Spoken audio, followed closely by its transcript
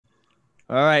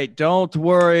All right, don't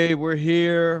worry. We're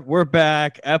here. We're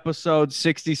back. Episode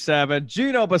 67.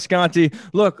 Gino Bisconti.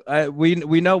 Look,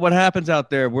 we know what happens out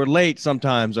there. We're late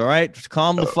sometimes. All right, just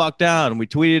calm the fuck down. We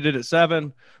tweeted it at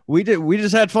 7. We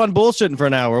just had fun bullshitting for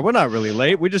an hour. We're not really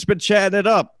late. We just been chatting it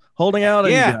up, holding out.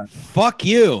 Yeah. Fuck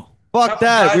you. Fuck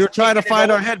that. We were trying to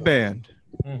find our headband.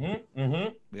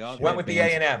 We all Went with the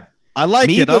A&M. I like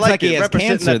Mead it. I looks like like he it. has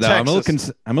cancer, though. I'm a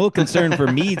Texas. little concerned for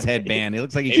Mead's headband. It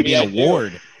looks like he should be an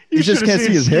award. You just should can't have see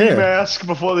seen his Ski hair. Mask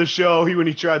before the show. When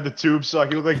he tried the tube sock,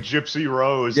 he looked like Gypsy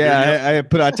Rose. Yeah,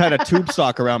 I tied a tube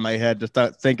sock around my head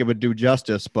to think it would do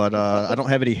justice, but I don't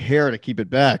have any hair to keep it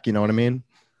back. You know what I mean?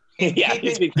 Yeah,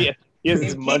 he has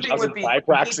his Munchausen by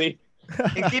proxy.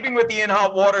 In keeping with the In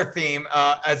Hot Water theme,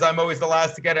 as I'm always the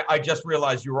last to get it, I just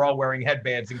realized you were all wearing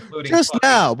headbands, including Just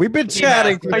now. We've been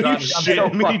chatting. Are you I'm so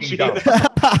shitting me, fucking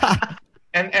dumb.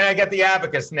 And I get the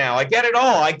abacus now. I get it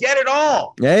all. Hey,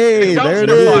 there it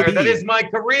Dumpster fire, is. that is my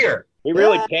career. We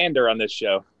really pander on this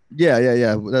show. Yeah.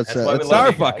 That's why we it's, love Star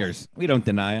you guys. fuckers. We don't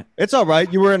deny it. it's all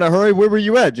right. You were in a hurry. Where were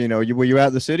you at? Were you out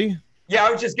of the city? Yeah,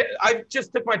 I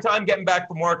just took my time getting back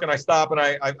from work, and I stopped and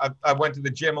I went to the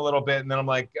gym a little bit, and then I'm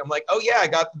like, oh yeah,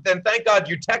 then thank God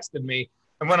you texted me,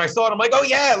 and when I saw it, I'm like, oh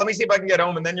yeah, let me see if I can get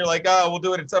home, and then you're like, oh, we'll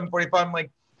do it at 7:45. I'm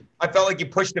like, I felt like you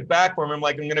pushed it back for me. I'm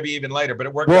like, I'm gonna be even later, but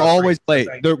it worked. We're out always great.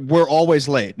 late. We're always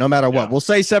late, no matter what. Yeah. We'll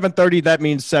say 7:30. That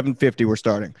means 7:50. We're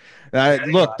starting.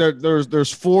 Look,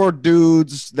 there's 4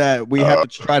 dudes that we have to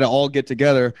try to all get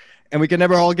together, and we can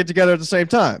never all get together at the same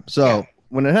time. So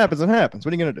when it happens, it happens.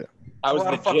 What are you gonna do? I was a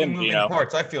lot in of the fucking gym, moving Gino.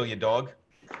 parts. I feel you, dog.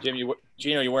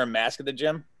 Gino, you wear a mask at the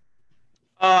gym?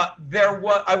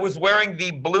 I was wearing the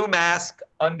blue mask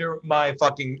under my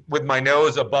with my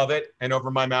nose above it and over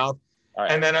my mouth. All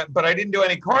right. And then, but I didn't do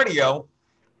any cardio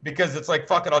because it's like,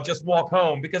 fuck it, I'll just walk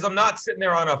home because I'm not sitting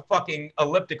there on a fucking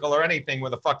elliptical or anything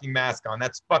with a fucking mask on.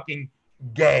 That's fucking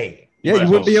gay. Yeah, you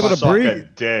wouldn't be able to Suck a breathe.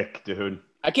 dick, dude.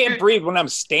 I can't breathe when I'm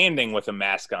standing with a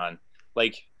mask on.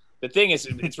 Like, the thing is,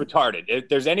 it's retarded. If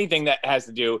there's anything that has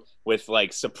to do with,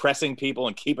 like, suppressing people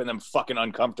and keeping them fucking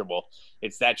uncomfortable,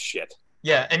 it's that shit.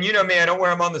 Yeah, and you know me, I don't wear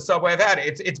them on the subway. I've had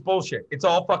it. It's bullshit. It's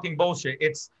all fucking bullshit.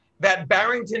 It's that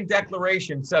Barrington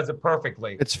Declaration says it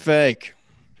perfectly. It's fake.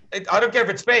 I don't care if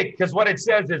it's fake, because what it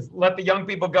says is let the young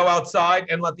people go outside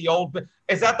and let the old.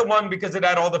 Is that the one because it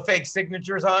had all the fake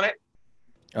signatures on it?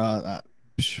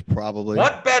 Probably.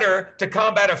 What better to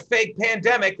combat a fake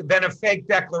pandemic than a fake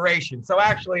declaration? So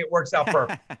actually, it works out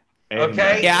perfect.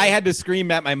 Okay. Yeah, I had to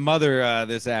scream at my mother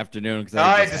this afternoon because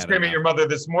I had to scream at your mother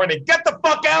this morning. Get the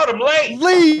fuck out! I'm late.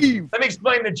 Leave. Let me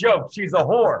explain the joke. She's a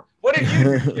whore. What did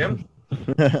you do, Jim?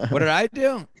 What did I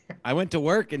do? I went to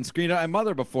work and screamed at my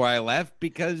mother before I left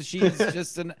because she's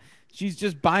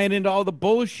just buying into all the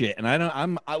bullshit, and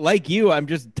I'm like you. I'm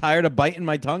just tired of biting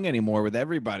my tongue anymore with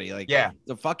everybody. Like, yeah,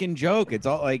 it's a fucking joke. It's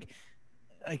all like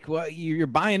what you're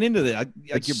buying into this.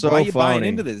 Like, why are you buying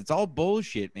into this? It's all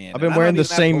bullshit, man. I've been wearing the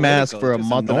same mask for a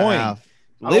month and a half.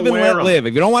 Live and let live.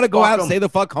 If you don't want to go out, stay the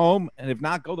fuck home, and if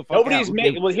not, go the fuck out.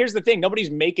 Well, here's the thing: nobody's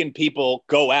making people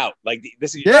go out. Like,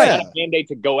 this is not a mandate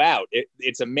to go out.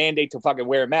 It's a mandate to fucking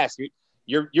wear a mask.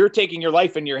 You're taking your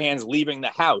life in your hands, leaving the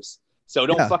house. So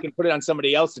don't fucking put it on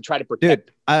somebody else to try to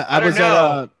protect. Dude,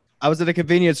 I was at a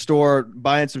convenience store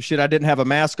buying some shit. I didn't have a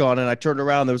mask on, and I turned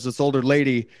around. There was this older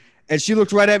lady, and she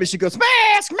looked right at me. She goes,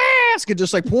 "Mask, mask," and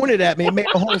just like pointed at me and made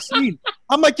a whole scene.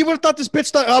 I'm like, you would have thought this bitch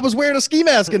thought I was wearing a ski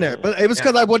mask in there, but it was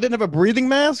because I didn't have a breathing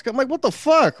mask. I'm like, what the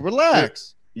fuck?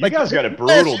 Relax. You guys got it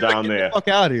brutal down there. Get the fuck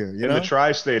out of here, in the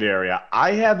tri-state area.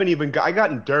 I haven't even I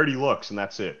gotten dirty looks, and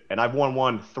that's it. And I've won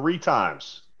one 3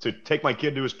 times to take my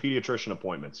kid to his pediatrician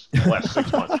appointments the last 6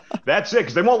 months. That's it,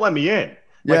 because they won't let me in.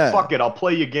 Like, fuck it, I'll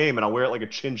play your game, and I'll wear it like a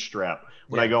chin strap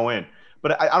when I go in.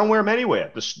 But I don't wear them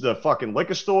anywhere. The fucking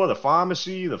liquor store, the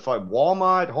pharmacy, the fucking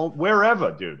Walmart, home,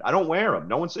 wherever, dude. I don't wear them.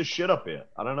 No one says shit up here.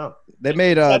 I don't know. They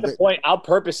made at the point, I'll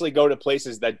purposely go to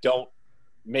places that don't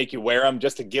make you wear them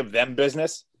just to give them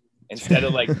business instead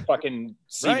of like fucking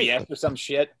CVS or some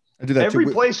shit. I do that Every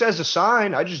too. place has a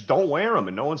sign. I just don't wear them,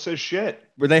 and no one says shit.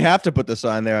 Where they have to put the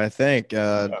sign there, I think.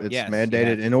 It's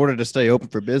mandated in order to stay open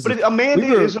for business. But a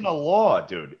mandate isn't a law,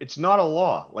 dude. It's not a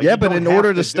law. Like, yeah, but in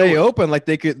order to stay open, like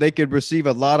they could receive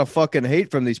a lot of fucking hate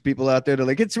from these people out there. They're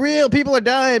like, it's real. People are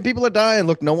dying. People are dying.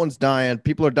 Look, no one's dying.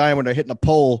 People are dying when they're hitting a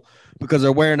pole because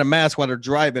they're wearing a mask while they're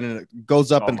driving, and it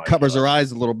goes up and covers their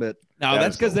eyes a little bit. No,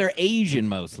 that's because they're Asian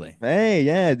mostly. Hey,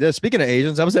 yeah. Speaking of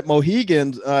Asians, I was at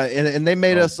Mohegan's, and they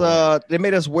made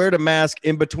us wear the mask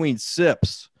in between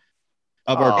sips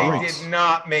of our drinks. They did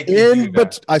not make you do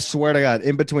that. I swear to God,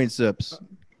 in between sips.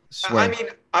 I mean,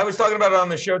 I was talking about it on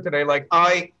the show today. Like,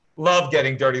 I love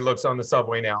getting dirty looks on the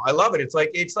subway now. I love it.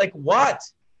 It's like what?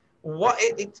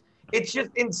 It's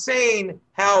just insane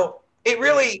how it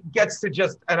really gets to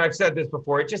just, and I've said this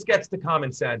before, it just gets to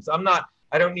common sense.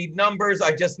 I don't need numbers.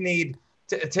 I just need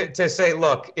to say,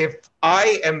 look, if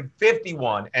I am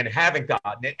 51 and haven't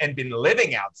gotten it and been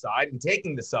living outside and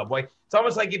taking the subway, it's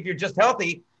almost like if you're just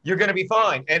healthy, you're going to be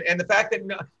fine. And the fact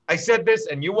that I said this,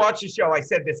 and you watch the show, I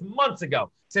said this months ago.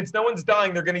 Since no one's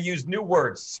dying, they're going to use new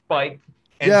words, spike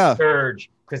and surge,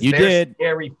 because they're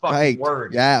scary fucking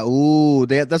words. Yeah, ooh,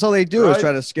 that's all they do is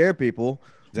try to scare people.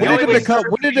 When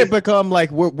did it become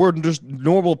like we're just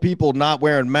normal people not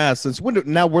wearing masks? Since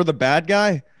now we're the bad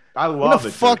guy? I love it. When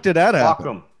the fuck did that happen? Fuck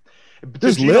them.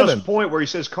 To Gino's point where he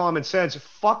says common sense,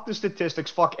 fuck the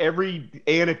statistics, fuck every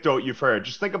anecdote you've heard.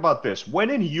 Just think about this. When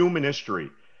in human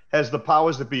history has the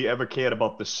powers that be ever cared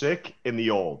about the sick and the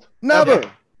old? Never.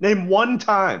 Ever. Name one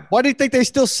time. Why do you think they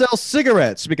still sell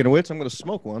cigarettes? Speaking of which, I'm going to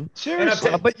smoke one.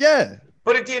 Seriously. But yeah.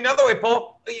 Put it to you another way,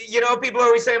 Paul. You know, people are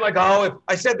always saying like, oh, if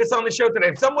I said this on the show today,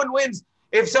 if someone wins,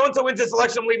 if so-and-so wins this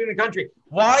election, I'm leaving the country.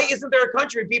 Why isn't there a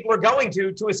country people are going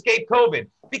to escape COVID?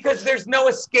 Because there's no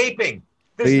escaping.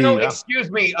 There's no,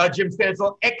 excuse me, Jim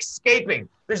Stansel, escaping.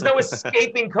 There's no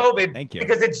escaping COVID. Thank you.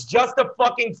 Because it's just a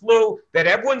fucking flu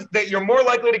that you're more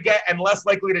likely to get and less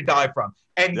likely to die from.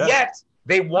 And yet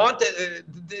they want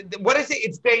what is it?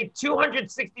 It's day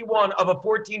 261 of a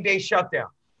 14-day shutdown.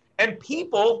 And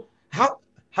people, how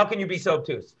can you be so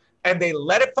obtuse? And they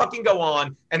let it fucking go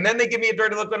on, and then they give me a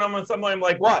dirty look when I'm on someone. I'm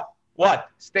like, what?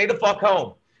 Stay the fuck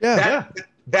home.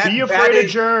 Be afraid of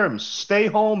germs. Stay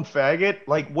home, faggot.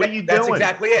 Like, what are you doing? That's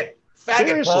exactly it. Faggot,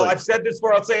 Seriously. Paul. I've said this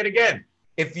before. I'll say it again.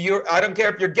 I don't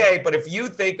care if you're gay, but if you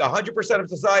think 100% of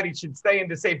society should stay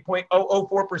into, say,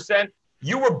 0.004%,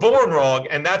 you were born wrong,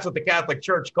 and that's what the Catholic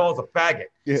Church calls a faggot.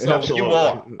 Yeah, so absolutely. you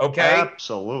are, okay?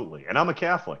 Absolutely. And I'm a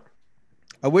Catholic.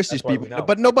 I wish these people,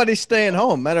 but nobody's staying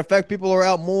home. Matter of fact, people are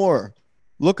out more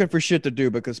looking for shit to do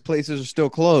because places are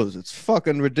still closed. It's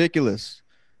fucking ridiculous.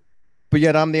 But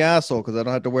yet I'm the asshole because I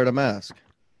don't have to wear the mask.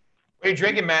 What are you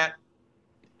drinking, Matt?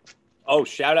 Oh,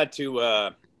 shout out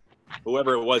to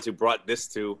whoever it was who brought this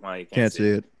to. Well, you can't see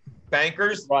it.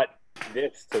 Bankers brought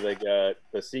this to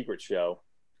the secret show.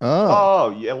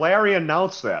 Oh, yeah. Larry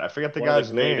announced that. I forget the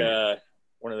guy's name.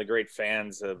 One of the great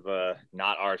fans of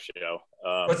not our show.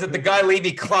 Was it the guy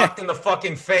Levy clocked in the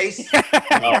fucking face?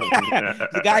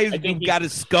 The guy who got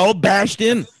his skull bashed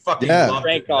in. Fucking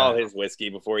drank all his whiskey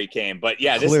before he came. But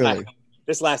yeah,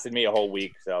 this lasted me a whole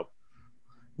week. So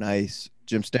nice.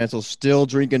 Jim Stansel still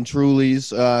drinking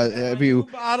Trulies. Have you?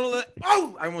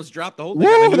 I almost dropped the whole thing.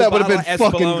 Woo, that would have been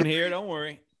fucking here. Don't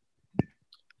worry.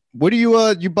 What do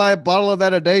you buy a bottle of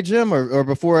that a day, Jim, or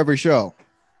before every show?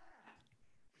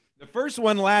 The first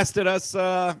one lasted us 2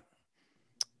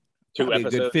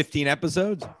 episodes. A good 15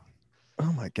 episodes.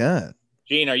 Oh my god.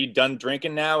 Gene, are you done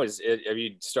drinking now? Have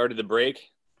you started the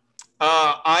break?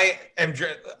 I am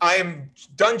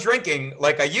done drinking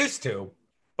like I used to,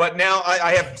 but now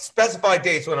I have specified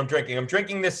dates when I'm drinking. I'm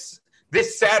drinking this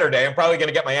Saturday. I'm probably going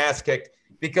to get my ass kicked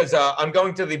because I'm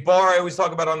going to the bar I always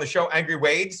talk about on the show, Angry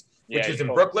Wade's, which is in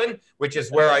Brooklyn, which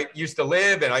is where I used to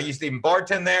live, and I used to even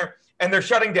bartend there, and they're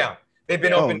shutting down. They've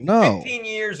been open 15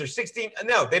 years or 16.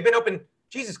 No, they've been open,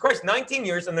 Jesus Christ, 19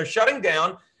 years, and they're shutting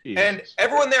down. Jesus. And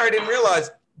everyone there, I didn't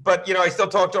realize, but I still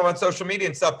talk to them on social media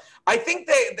and stuff. I think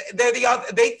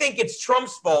they think it's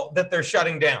Trump's fault that they're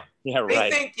shutting down. Yeah, right.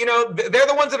 They think, they're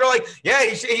the ones that are like, yeah,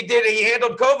 he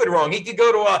handled COVID wrong. He could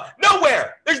go to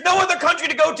nowhere. There's no other country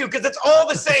to go to because it's all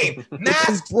the same.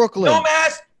 Masks, Brooklyn. no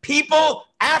masks, people,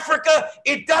 Africa.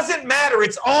 It doesn't matter.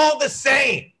 It's all the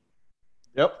same.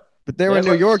 Yep. But they're in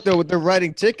New York, though, they're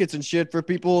writing tickets and shit for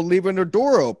people leaving their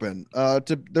door open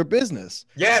to their business.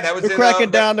 Yeah, that was. They're cracking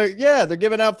down. They're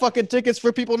giving out fucking tickets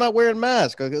for people not wearing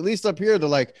masks. At least up here, they're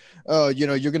like, oh,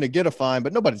 you're going to get a fine,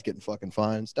 but nobody's getting fucking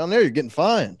fines. Down there, you're getting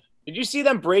fined. Did you see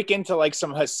them break into like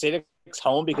some Hasidic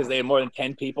home because they had more than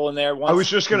 10 people in there once? I was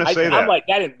just going to say that. I'm like,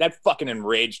 that fucking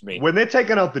enraged me. When they're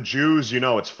taking out the Jews,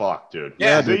 it's fucked, dude.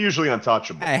 Yeah, they're usually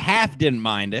untouchable. I half didn't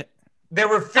mind it. There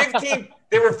were 15.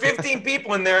 There were 15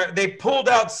 people in there. They pulled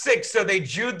out 6, so they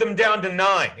Jewed them down to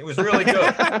 9. It was really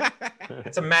good.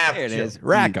 It's a math. There it is.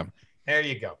 Rack them. There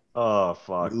you go. Oh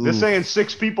fuck! They're saying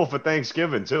 6 people for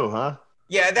Thanksgiving too, huh?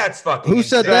 Yeah, that's fucking. Who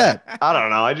said that? I don't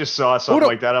know. I just saw something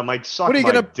like that. I'm like, suck my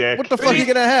dick. What the fuck are you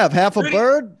gonna have? Half a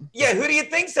bird? Yeah, who do you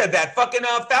think said that? Fucking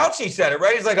Fauci said it,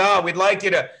 right? He's like, oh, we'd like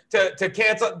you to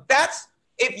cancel.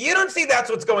 If you don't see that's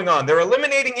what's going on, they're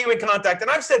eliminating you in contact. And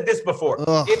I've said this before.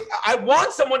 If I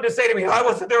want someone to say to me, I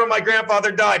wasn't there when my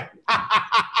grandfather died.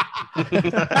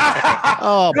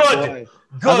 Oh, good.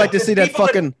 Boy. I'd like to see that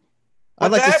fucking.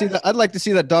 I'd like to see that. I'd like to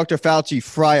see that Dr. Fauci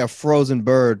fry a frozen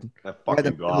bird. That right in fucking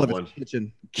the middle of his goblin.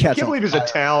 kitchen. I Catch can't on believe he's fire.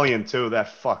 Italian too. That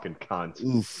fucking cunt.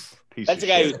 Oof. Piece That's of the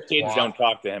guy shit. whose kids don't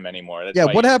talk to him anymore. That's Yeah,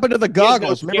 why what he- happened to the he has no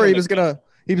goggles? skin Remember, in he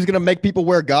was the gonna make people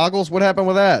wear goggles. What happened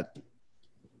with that?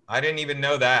 I didn't even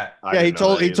know that. I Yeah, he didn't know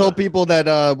told that he told either. people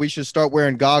that we should start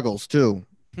wearing goggles too.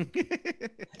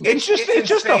 It's just a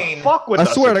insane. fuck with I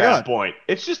us swear at to that God. point.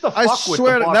 It's just a I fuck with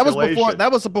swear the that was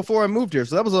population. before I moved here.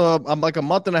 So that was like a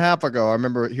month and a half ago. I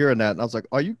remember hearing that, and I was like,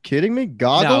 "Are you kidding me?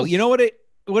 Goggles?" No, you know what it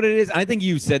is? I think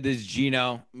you said this,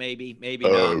 Gino. Maybe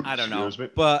not. I don't know. excuse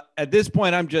me? But at this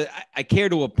point, I care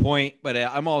to a point, but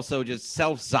I'm also just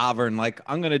self-sovereign. Like,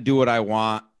 I'm gonna do what I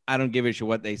want. I don't give a shit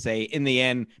what they say. In the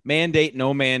end, mandate,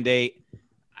 no mandate.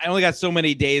 I only got so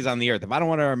many days on the earth. If I don't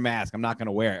want to wear a mask, I'm not going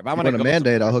to wear it. If I'm You going to want a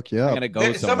mandate? I'll hook you I'm up. going to go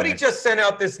Somebody somewhere. just sent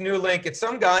out this new link. It's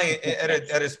some guy at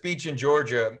a speech in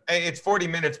Georgia. It's 40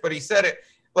 minutes, but he said it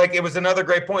like it was another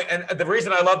great point. And the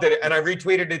reason I loved it, and I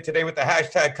retweeted it today with the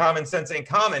hashtag common sense ain't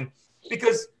common,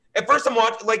 because at first I'm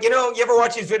watching, like, you ever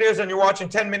watch these videos and you're watching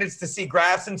 10 minutes to see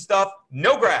graphs and stuff?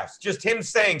 No graphs, just him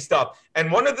saying stuff.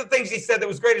 And one of the things he said that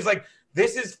was great is like,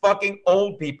 this is fucking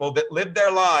old people that live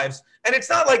their lives. And it's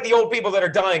not like the old people that are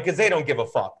dying because they don't give a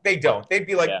fuck. They don't. They'd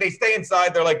be like, They stay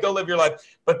inside. They're like, go live your life.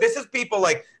 But this is people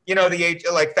like, the age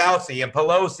like Fauci and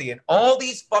Pelosi and all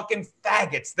these fucking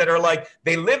faggots that are like,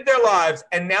 they live their lives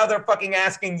and now they're fucking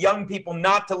asking young people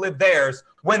not to live theirs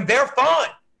when they're fine.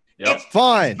 Yep. It's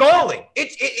Fine. galling.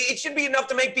 It should be enough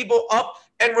to make people up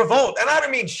and revolt. And I don't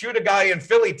mean shoot a guy in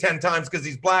Philly 10 times because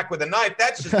he's black with a knife.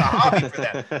 That's just a hobby for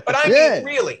them. But I Yeah.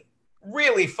 mean,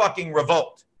 really fucking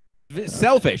revolt.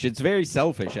 Selfish. It's very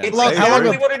selfish. It's long- how long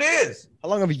exactly have- what it is. How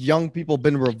long have young people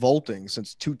been revolting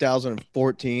since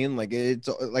 2014? Like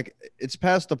it's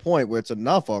past the point where it's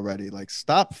enough already. Like,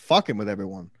 stop fucking with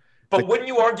everyone. But wouldn't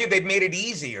you argue they've made it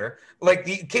easier? Like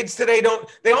the kids today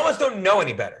they almost don't know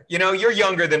any better. You're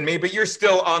younger than me, but you're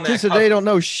still on that. Kids today don't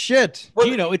know shit.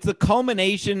 Well, It's the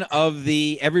culmination of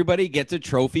the everybody gets a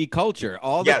trophy culture.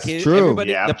 All the Yes, kids, true.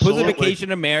 everybody, Yeah, the absolutely.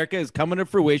 pussification of America is coming to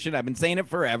fruition. I've been saying it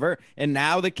forever, and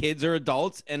now the kids are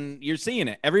adults, and you're seeing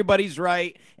it. Everybody's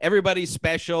right. Everybody's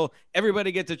special.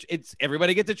 Everybody gets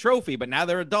a trophy, but now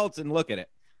they're adults, and look at it.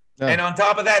 And on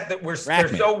top of that, they're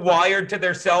Rackman. so wired to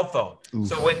their cell phone.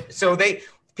 Oof.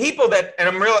 People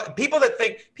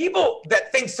that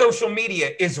think social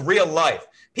media is real life.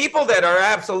 People that are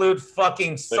absolute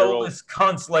fucking soulless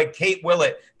cunts like Kate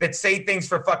Willett that say things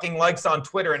for fucking likes on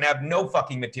Twitter and have no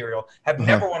fucking material, have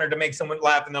never wanted to make someone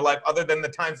laugh in their life other than the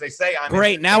times they say I'm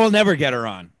Great. Now we'll never get her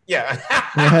on. Yeah.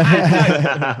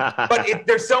 But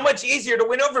they're so much easier to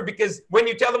win over because when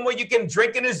you tell them, well, you can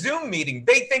drink in a Zoom meeting,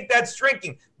 they think that's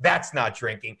drinking. That's not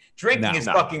drinking. Drinking is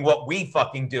fucking what we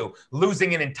fucking do.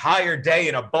 Losing an entire day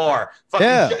in a bar. Fucking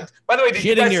Yeah. By the way, did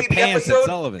you Shit in guys your see the pants at episode?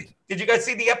 Sullivan. Did you guys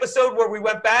see the episode where we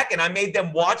went back and I made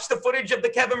them watch the footage of the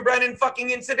Kevin Brennan fucking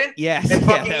incident? Yes. And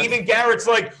fucking Yeah. even Garrett's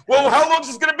like, well, how long is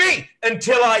this going to be?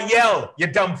 Until I yell, you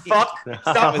dumb fuck.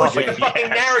 Stop was pushing the good. fucking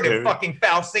Yes, narrative, dude. fucking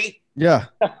Fauci. Yeah.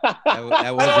 That By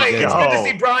the was way, a it's good. good to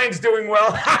see Brian's doing well.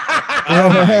 Oh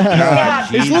my God,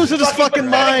 He's Jesus. losing his fucking pathetic,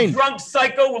 mind. Drunk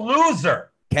psycho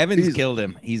loser. Kevin's He's- killed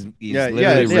him. He's Yeah, literally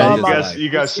yeah, ruined yeah. his You life. guys, you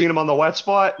guys seen him on the wet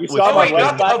spot? You With saw him Oh, on wait,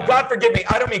 West not, Side? oh, God forgive me.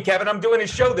 I don't mean Kevin. I'm doing his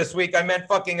show this week. I meant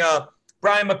fucking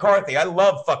Brian McCarthy. I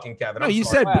love fucking Kevin. No, I'm you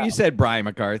sorry. said Brian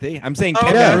McCarthy. I'm saying Oh,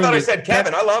 Kevin okay, I ruined thought I his- said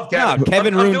Kevin. I love Kevin. No,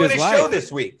 Kevin I'm ruined doing his his show life.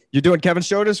 this week. You're doing Kevin's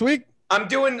show this week?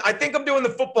 I think I'm doing the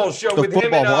football show The with him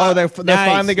football. and They're Nice,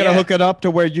 finally gonna yeah. hook it up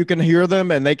to where you can hear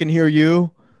them and they can hear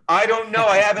you. I don't know.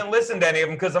 I haven't listened to any of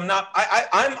them because I'm not.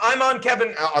 I'm on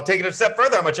Kevin. I'll take it a step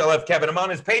further. How much I love Kevin. I'm on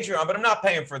his Patreon, but I'm not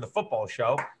paying for the football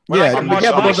show. Yeah, I'm but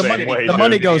watching but my the shitty way, the dude.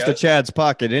 money goes to videos. Chad's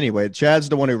pocket anyway. Chad's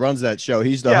the one who runs that show.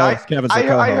 He's the Yeah, host. Kevin's the I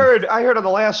co-host. heard on the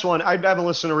last one. I haven't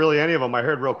listened to really any of them. I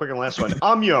heard real quick on the last one.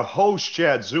 I'm your host,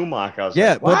 Chad Zumach. I was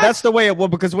Yeah, like, well, what? that's the way it was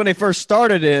because when they first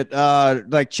started it,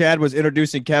 like Chad was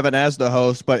introducing Kevin as the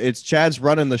host, but it's Chad's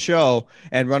running the show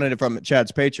and running it from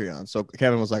Chad's Patreon. So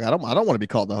Kevin was like, I don't want to be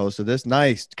called the host of this.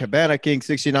 Nice. Cabana King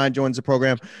 69 joins the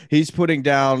program. He's putting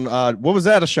down. What was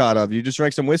that a shot of? You just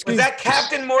drank some whiskey? Was that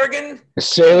Captain Morgan?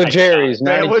 Sailor Jerry's,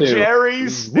 Sailor 92.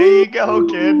 Jerry's. There you go,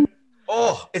 kid.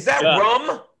 Oh, is that Yeah.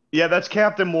 rum? Yeah, that's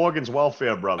Captain Morgan's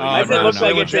Welfare Brothers. Oh, Why does it no, look no.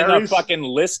 like it's in a Jerry's? fucking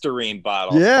Listerine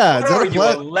bottle? Yeah. Is What that are a you,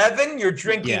 pla- 11? You're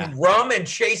drinking Yeah. rum and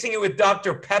chasing it with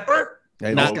Dr. Pepper?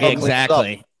 Hey, Not this guy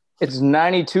exactly. It's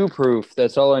 92 proof.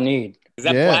 That's all I need. Is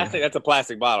that Yeah. plastic? That's a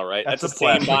plastic bottle, right? That's That's, a the same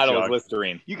plastic bottle jug. as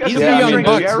Listerine. You guys He's ever a Yeah, I young mean,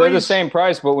 buck. they're the Jerry's? same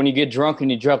price, but when you get drunk and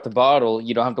you drop the bottle,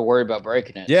 you don't have to worry about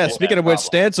breaking it. Yeah, So speaking of no which,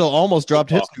 problem. Stancil almost dropped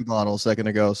his Football. 2 bottles a second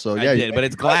ago. So I yeah, did, but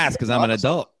it's glass because I'm an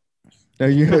adult. No,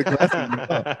 you aggressive.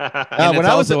 And when it's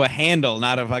I was also a handle,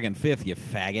 not a fucking fifth, you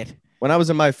faggot. when I was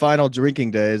in my final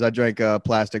drinking days, I drank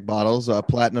plastic bottles,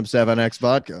 Platinum 7X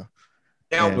vodka.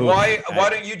 Now, Yeah. why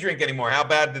don't you drink anymore? How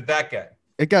bad did that get?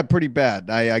 It got pretty bad.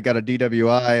 I got a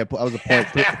DWI. I was a point.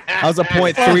 I was a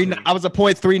 .3. I was a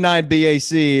 .39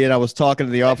 BAC, and I was talking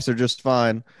to the officer just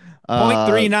fine.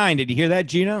 .39. Did you hear that,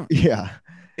 Gino? Yeah.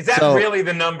 Is that So- really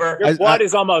the number? Your blood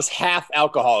is almost half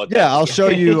alcohol. Yeah, I'll show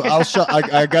you.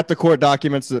 I got the court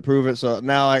documents that prove it. So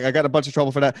now I got a bunch of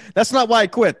trouble for that. That's not why I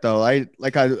quit though. I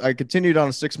continued on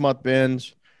a 6-month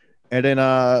binge, and then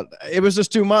it was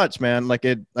just too much, man.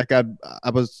 I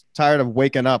was tired of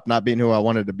waking up not being who I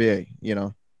wanted to be, you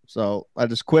know. So I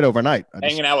just quit overnight.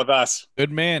 Hanging out with us.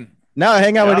 Good man. Now I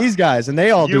hang out with Yeah. these guys, and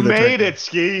they all do. You the made drinking. it,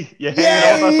 Ski. You hanging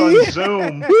out with us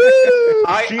on Zoom.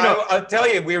 I'll tell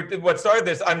you, what started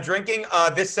this. I'm drinking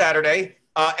this Saturday,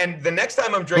 and the next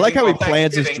time I'm I drinking, like how he well,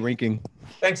 plans his Thanksgiving- drinking.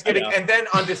 Thanksgiving, I know. and then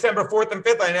on December 4th and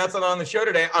 5th, I announced it on the show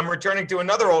today. I'm returning to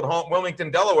another old home, Wilmington,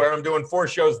 Delaware. I'm doing 4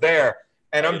 shows there,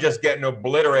 and I'm just getting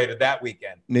obliterated that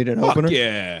weekend. Need an Fuck opener?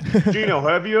 yeah. Gino,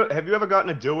 have you ever gotten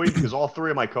a Dewey? Because all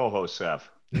 3 of my co-hosts have.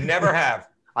 Never have.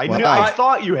 I Wow. knew. I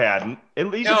thought you hadn't. At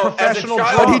least No, a as a professional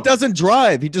child- But he drunk. doesn't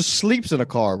drive. He just sleeps in a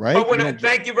car, right? But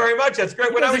thank you very much. That's great.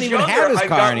 He When I was doesn't even have younger, his I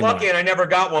car got anymore. lucky and I never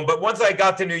got one. But once I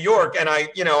got to New York and I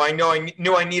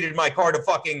knew I needed my car to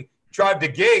fucking drive to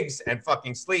gigs and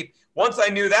fucking sleep. Once I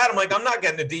knew that, I'm like, I'm not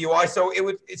getting a DUI.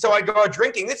 So I go out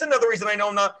drinking. This is another reason I know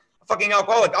I'm not a fucking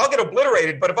alcoholic. I'll get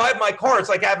obliterated, but if I have my car, it's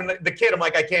like having the kid. I'm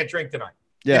like, I can't drink tonight.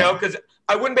 Yeah. You know, because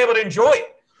I wouldn't be able to enjoy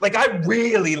it. Like I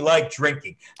really like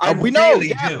drinking. We know, really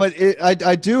yeah, do. but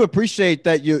I do appreciate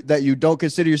that you don't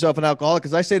consider yourself an alcoholic,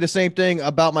 because I say the same thing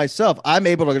about myself. I'm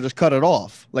able to just cut it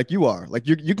off, like you are. Like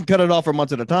you can cut it off for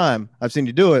months at a time. I've seen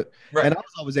you do it, Right. and I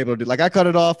was always able to do. Like I cut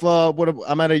it off. I'm at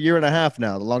 1.5 years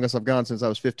now, the longest I've gone since I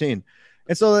was 15.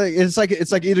 And so it's like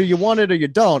either you want it or you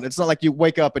don't. It's not like you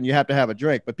wake up and you have to have a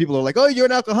drink. But people are like, "Oh, you're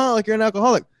an alcoholic. You're an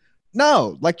alcoholic."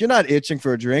 No, like you're not itching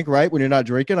for a drink, right? When you're not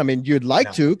drinking. I mean, you'd like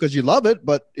No. to because you love it,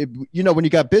 but when you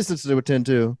got business to attend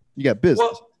to, you got business.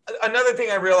 Well, another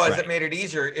thing I realized that made it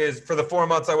easier is for the 4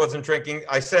 months I wasn't drinking,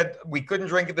 I said we couldn't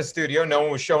drink at the studio. No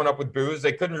one was showing up with booze.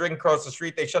 They couldn't drink across the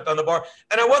street. They shut down the bar.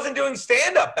 And I wasn't doing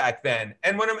stand-up back then.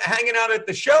 And when I'm hanging out at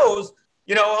the shows,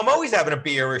 I'm always having a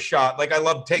beer or a shot. Like I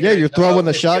love taking Yeah, you're throwing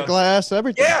the it's, shot glass,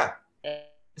 everything. Yeah.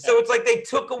 So it's like they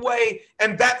took away,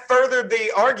 and that furthered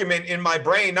the argument in my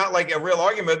brain, not like a real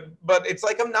argument, but it's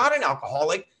like I'm not an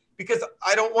alcoholic because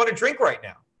I don't want to drink right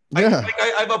now. Yeah.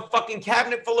 I have a fucking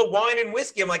cabinet full of wine and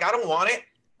whiskey. I'm like, I don't want it.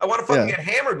 I want to fucking Yeah. get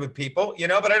hammered with people,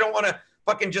 but I don't want to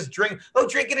fucking just drink. Oh,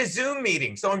 drink at a Zoom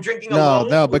meeting. So I'm drinking No, alone.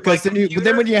 no, with because my then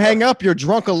computer. when you hang up, you're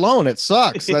drunk alone. It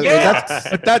sucks. Yeah.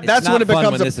 That's not when it fun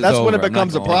becomes when this is that's when it over, I'm not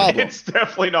becomes a gonna lie. problem. It's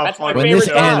definitely not That's my fun. When favorite this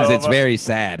job. ends, it's very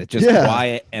sad. It's just Yeah.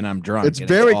 quiet and I'm drunk. It's and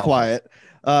very awful. quiet.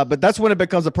 But that's when it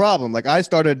becomes a problem. Like I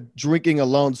started drinking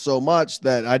alone so much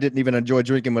that I didn't even enjoy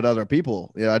drinking with other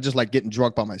people. Yeah, I just like getting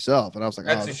drunk by myself, and I was like,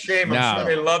 That's oh, a shame. No. I'm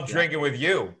sure they love drinking with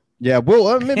you. yeah.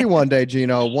 Well, maybe one day,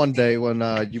 Gino. One day when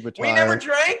you retire. We never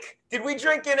drank. Did we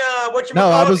drink in No,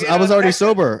 I was already Texas?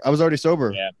 sober. I was already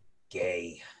sober. Yeah.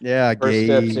 Gay. Yeah, First gay.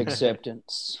 step's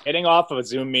acceptance. Getting off of a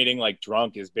Zoom meeting like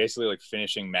drunk is basically like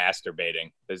finishing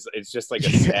masturbating. It's just like a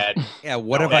sad. Yeah,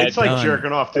 what No, have I It's like done?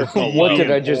 jerking off to What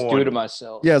did I just do porn. to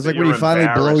myself? Yeah, it's like when You're you finally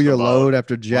blow embarrassed your about. load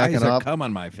after Why jacking is there off. cum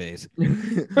on my face?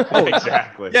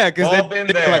 Exactly. Yeah, because All been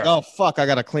they're like, there. oh fuck, I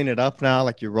gotta clean it up now.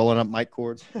 Like you're rolling up mic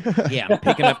cords. Yeah, I'm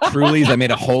picking up Trulies. I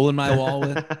made a hole in my wall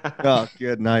with. Oh,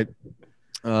 good night.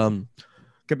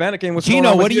 Cabana King, what's going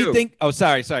Gino, on what with do you think? Oh,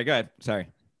 sorry. Go ahead. Sorry.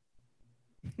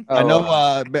 I know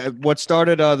Oh, what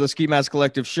started the Ski Mask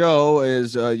Collective show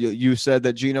is you said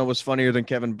that Gino was funnier than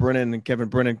Kevin Brennan, and Kevin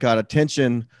Brennan got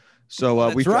attention. So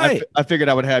That's right. I figured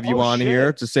I would have you Oh, on shit.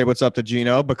 here to say what's up to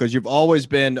Gino, because you've always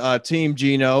been Team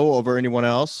Gino over anyone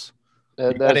else.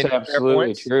 You got any that's fair absolutely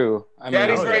points? true. I mean,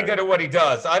 Daddy's Oh, very yeah. good at what he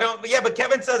does. But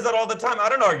Kevin says that all the time. I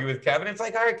don't argue with Kevin. It's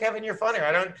like, all right, Kevin, you're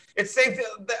funnier. It's safe.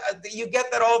 You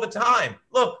get that all the time.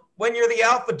 Look, when you're the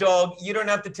alpha dog, you don't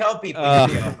have to tell people you're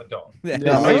the alpha dog. Yeah.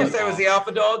 I just say I was the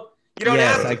alpha dog. You don't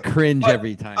Yes, have I to. cringe But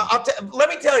every time. Let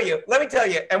me tell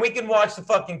you, and we can watch the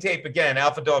fucking tape again.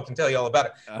 Alpha Dog can tell you all about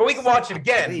it. But we can watch it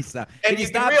again. Please stop. And you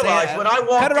you can stop realize saying- when I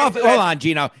walked cut it off. into Hold that- on,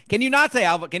 Gino. Can you not say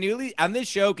Alpha? Can you at least on this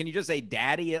show? Can you just say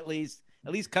Daddy at least?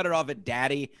 At least cut it off at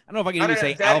Daddy. I don't know if I can I even don't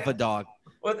say know, Daddy- Alpha Dog.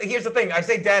 Well, here's the thing. I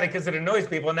say daddy because it annoys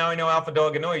people, and now I know Alpha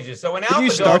Dog annoys you. So when Can you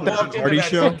Alpha start Dog the walked into party that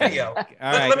show? studio, All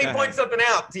let right, me go point ahead. something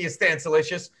out to you, Stan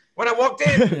Silicious. When I walked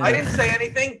in, I didn't say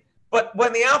anything. But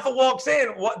when the alpha walks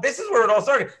in, this is where it all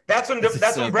started. That's when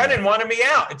Brennan wanted me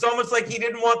out. It's almost like he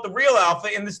didn't want the real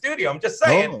alpha in the studio. I'm just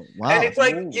saying. Oh, wow. And it's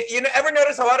like, you ever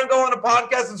notice how I don't go on a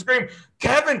podcast and scream,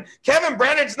 Kevin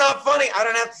Brennan's not funny? I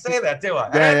don't have to say that, do I?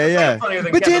 Yeah.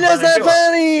 But Gino's not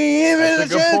funny.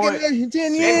 That's a good point.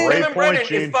 Kevin Brennan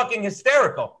is fucking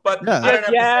hysterical. But I don't have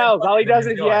to yells. say All he does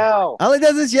is yell. All he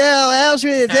does is yell,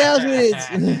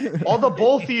 Auschwitz. All the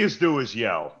both of you do is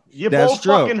yell. You're That's both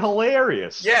true. fucking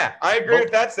hilarious. Yeah, I agree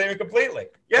with that statement completely.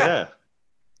 Yeah.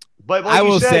 But like I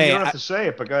will you said, say, you don't have to say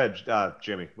it. But go ahead,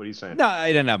 Jimmy. What are you saying? No, I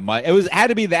didn't have much. Had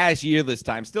to be last year this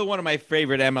time. Still one of my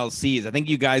favorite MLCs. I think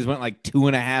you guys went like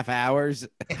 2.5 hours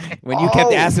when you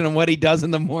kept asking him what he does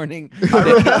in the morning. How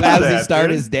does he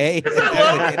start his day?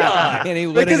 And he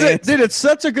wouldn't answer. Dude, it's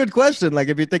such a good question. Like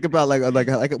if you think about like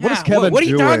what is Kevin What are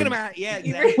you doing? talking about? Yeah,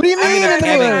 exactly. What do you mean?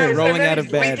 Kevin rolling out of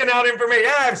bed. Leaking out information.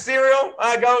 Yeah, I have cereal.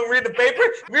 I go and read the paper.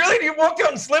 Really? Do you walk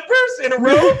out in slippers in a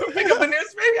robe and pick up the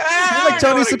newspaper? You're like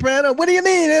Tony Soprano. What do you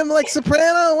mean? I'm like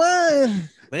Soprano. What?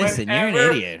 Listen, you're an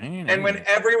idiot. And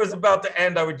whenever he was about to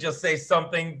end, I would just say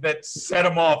something that set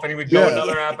him off, and he would go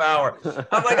another half hour.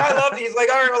 I'm like, I love it. He's like,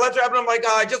 all right, well, let's wrap it. I'm like,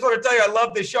 I just want to tell you, I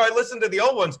love this show. I listened to the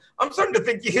old ones. I'm starting to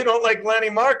think you don't like Lenny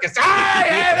Marcus.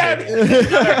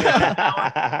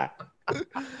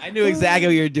 I knew exactly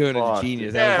what you were doing. As a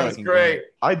genius. Yeah, it was great.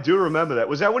 I do remember that.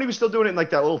 Was that when he was still doing it in like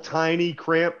that little tiny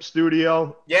cramped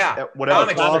studio? Yeah. At whatever.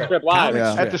 Strip Live.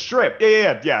 At the Strip.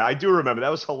 Yeah. I do remember. That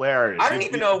was hilarious. I don't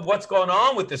even know what's going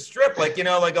on with the Strip. Like,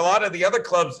 like a lot of the other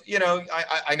clubs,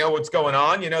 I know what's going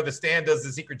on. The Stand does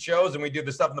the secret shows, and we do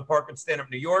the stuff in the park and Stand Up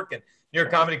New York, and New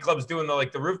York Comedy Club's doing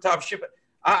the rooftop shit. But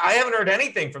I haven't heard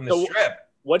anything from the Strip.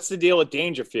 What's the deal with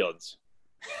Dangerfields?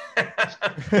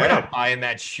 We're not buying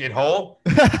that shithole.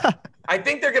 I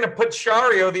think they're going to put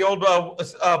Shario, the old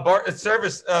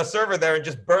server there, and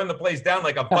just burn the place down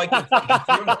like a Viking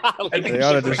funeral. I think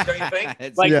don't you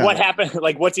think? What happened?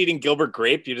 Like, what's eating Gilbert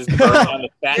Grape? You just burn down the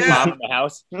fat mom in the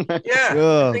house?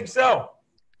 Yeah, I think so.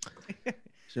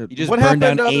 You just burned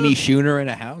down Amy Schooner in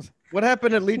a house? What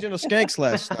happened at Legion of Skanks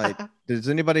last night? Does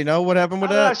anybody know what happened with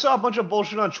that? I saw a bunch of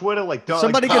bullshit on Twitter. Like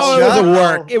somebody gets shot. It was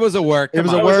a work. It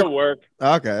was a work.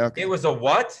 Okay. It was a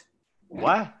what?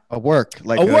 What? A work.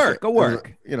 Like a work. Like a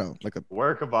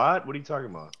work of art. What are you talking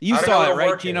about? You saw it,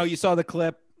 right, Gino? You saw the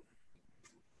clip.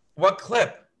 What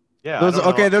clip? Yeah.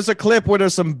 There's a clip where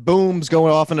there's some booms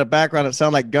going off in the background that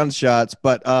sound like gunshots,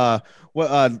 but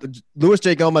Luis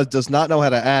J. Gomez does not know how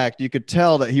to act. You could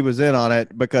tell that he was in on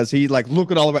it because he like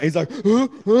looking all around. He's like,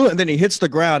 and then he hits the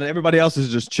ground, and everybody else is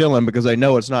just chilling because they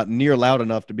know it's not near loud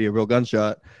enough to be a real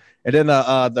gunshot. And then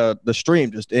the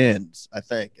stream just ends. I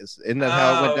think isn't that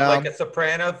how it went down? Like a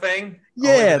Soprano thing?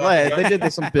 Yeah, they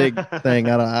did some big thing.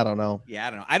 I don't know. Yeah, I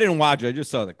don't know. I didn't watch it. I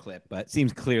just saw the clip, but it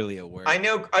seems clearly a work. I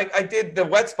know. I did the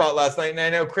wet spot last night, and I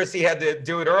know Chrissy had to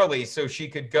do it early so she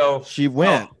could go. She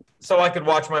went. So I could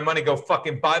watch my money go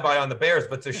fucking bye-bye on the Bears,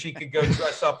 but so she could go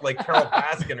dress up like Carol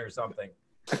Baskin or something.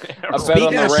 I bet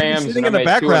on the Rams. Sitting in the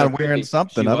background wearing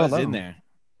something. I don't know. In there.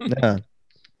 Yeah.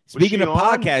 Speaking of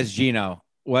podcasts, Gino,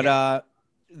 what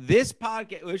this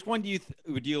podcast? Which one do you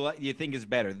think is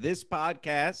better? This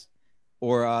podcast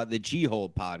or the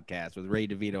G-Hole podcast with Ray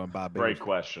DeVito and Bob? Great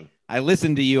question. I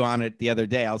listened to you on it the other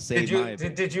day. I'll say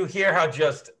did you hear how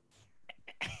just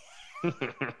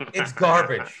it's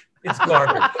garbage. It's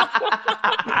garbage.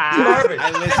 Garbage.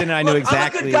 I listened. I knew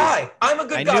exactly. I'm a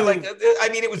good guy. Like, I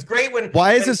mean, it was great when.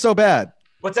 Why is it so bad?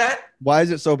 What's that? Why is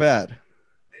it so bad?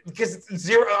 Because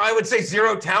I would say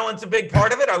zero talent's a big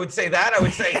part of it. I would say that. I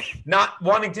would say not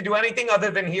wanting to do anything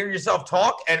other than hear yourself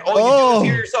talk, and all you do is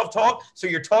hear yourself talk. So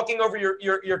you're talking over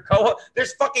your co-host.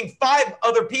 There's fucking 5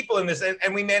 other people in this,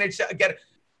 and we managed to get it.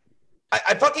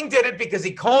 I fucking did it because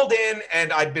he called in,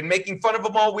 and I'd been making fun of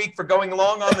him all week for going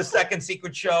along on the second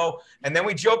secret show. And then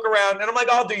we joke around, and I'm like,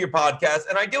 I'll do your podcast.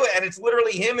 And I do it. And it's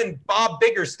literally him and Bob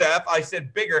Biggerstaff. I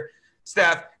said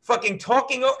Biggerstaff fucking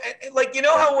talking. Like, you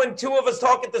know how when 2 of us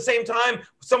talk at the same time,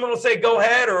 someone will say, go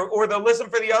ahead, or they'll listen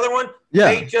for the other one.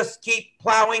 Yeah. They just keep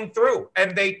plowing through,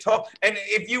 and they talk. And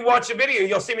if you watch the video,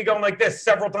 you'll see me going like this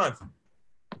several times.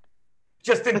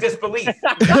 Just in disbelief.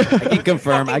 I can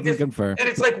confirm. And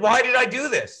it's like, why did I do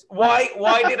this? Why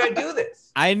did I do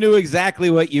this? I knew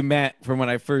exactly what you meant from when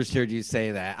I first heard you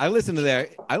say that. I listened to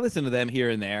them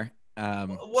here and there. So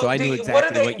I knew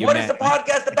exactly what you meant. What is the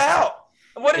podcast about?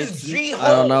 What is G-Hole? I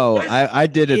don't know. I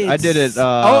did it.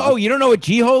 You don't know what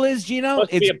G-Hole is, Gino?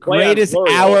 It's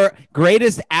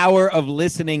greatest hour of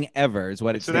listening ever is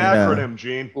what it's an acronym,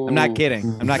 Gene. I'm not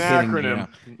kidding. I'm not kidding. Acronym.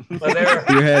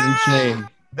 Your head and chain.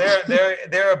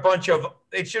 They're a bunch of.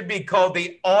 It should be called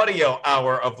the audio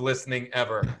hour of listening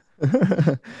ever.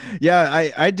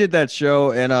 Yeah, I did that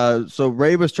show, and so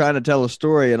Ray was trying to tell a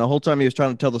story, and the whole time he was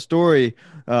trying to tell the story,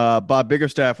 Bob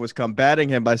Biggerstaff was combating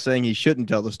him by saying he shouldn't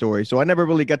tell the story. So I never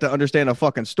really got to understand a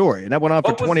fucking story, and that went on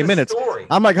for What was 20 the minutes. story?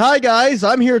 I'm like, "Hi guys,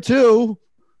 I'm here too.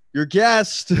 Your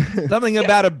guest." Something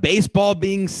about a baseball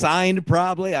being signed,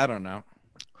 probably. I don't know.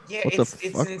 Yeah, What the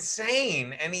it's fuck?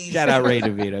 insane. And he's Shout out Ray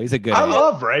DeVito. He's a good I one.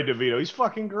 love Ray DeVito. He's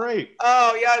fucking great.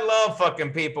 Oh yeah, I love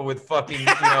fucking people with fucking,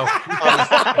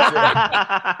 I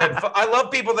love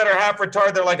people that are half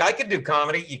retarded. They're like, I could do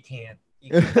comedy. You can't.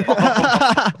 You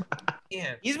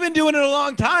can't. He's been doing it a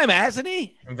long time, hasn't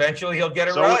he? Eventually, he'll get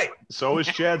it So, right. so is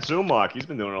Chad Zumach. He's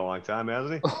been doing it a long time,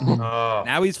 hasn't he? Oh,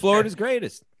 Now he's Florida's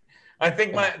greatest. I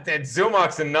think that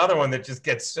Zumach's another one that just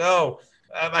gets so.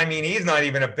 I mean, he's not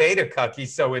even a beta cuck.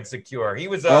 He's so insecure. He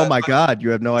was. Oh my God, you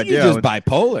have no He's idea. just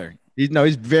bipolar. He's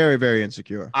very, very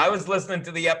insecure. I was listening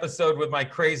to the episode with my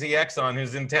crazy ex on,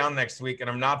 who's in town next week, and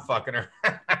I'm not fucking her.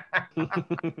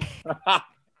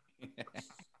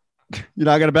 You're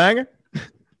not gonna bang her?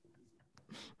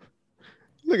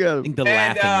 Look at I him. think the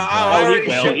And laughing. I Oh, he already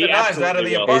will. shook He the knives out of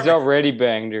absolutely the will. He's apartment. already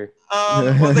banged her.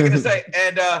 What was I gonna say?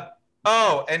 And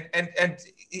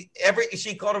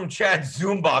she called him Chad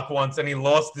Zumbach once, and he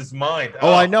lost his mind.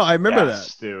 Oh, I know. I remember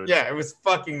Yes, dude. Yeah, it was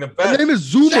fucking the that. best. His name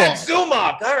is Chad Zumach.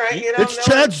 Zumach. All right, you know. It's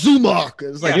Chad Zumach.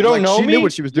 It's like, Yeah. You don't like know she me? knew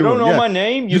what she was You doing. don't know Yeah. my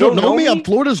name? You don't know me? I'm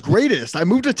Florida's greatest. I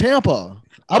moved to Tampa.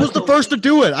 I was the first to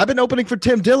do it. I've been opening for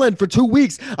Tim Dillon for 2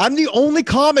 weeks. I'm the only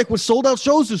comic with sold out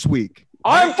shows this week.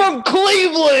 I'm from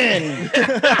Cleveland.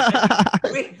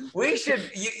 We should.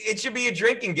 It should be a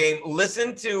drinking game.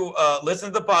 Listen to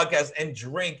the podcast and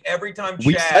drink every time.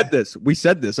 We Chad said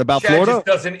this about Chad Florida. just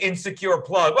does an insecure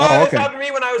plug. Oh, Oh, okay. this happened to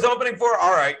me when I was opening for.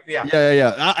 All right, yeah.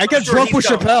 Yeah. I got sure drunk he's with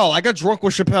done. Chappelle. I got drunk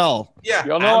with Chappelle. Yeah,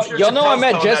 Y'all know- I'm sure y'all know I Chappelle's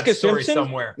met telling that Jessica story Simpson?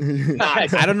 somewhere.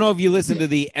 I don't know if you listened to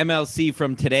the MLC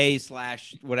from today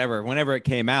 / whatever, whenever it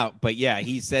came out, but yeah,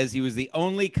 he says he was the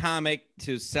only comic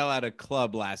to sell out a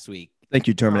club last week. Thank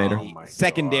you, Terminator. Oh my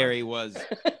Secondary was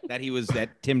that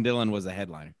Tim Dillon was a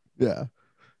headliner. Yeah.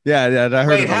 I heard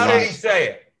Wait, it a how lot. did he say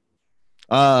it?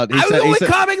 I was the only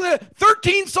comic that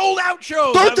 13 sold out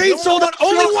shows. 13 sold out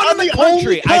only shows? one I'm in the the only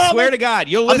country. I comic- swear to God,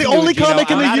 you'll I'm listen the to only it, Gino.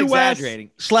 comic in I'm the not U.S.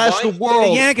 exaggerating. / the Why? The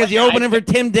world. Yankees, you're opening for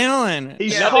Tim Dillon.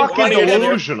 He's Yeah, fucking why did-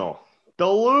 delusional.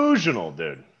 Delusional,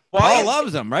 dude. Paul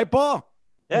loves him, right, Paul?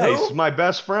 Yeah, Who? he's my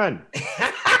best friend.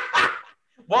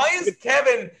 Why does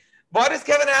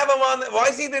Kevin have him on? Why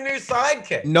is he the new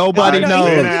sidekick? Nobody I know, knows.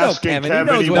 you Been know asking Kevin. He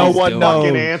Kevin, knows he what No won't he's one doing. knows.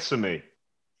 fucking answer me.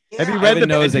 Have you Yeah. read Kevin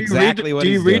knows do you exactly what Do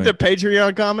you he's read doing. the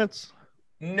Patreon comments?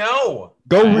 No,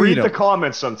 Go Read read the them.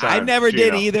 comments sometimes. I never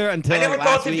did Gino. either until I never last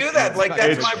thought to week. do that. Like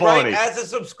that's It's my funny. right as a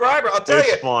subscriber. I'll tell It's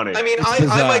you. funny. I mean, It's I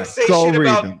bizarre. might say Go shit read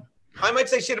about. them. I might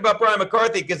say shit about Brian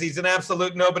McCarthy because he's an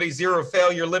absolute nobody, zero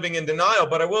failure, living in denial.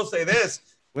 But I will say this.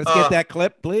 Let's get that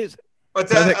clip, please.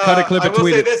 What's Cut that? it- cut a clip I and will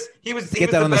tweet say it. this. He was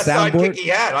Get that the on the best soundboard. sidekick he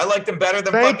had. I liked him better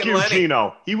than Thank fucking you, Lenny.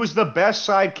 Gino. He was the best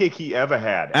sidekick he ever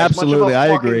had. Absolutely, I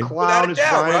as much of a agree. fucking clown Without as a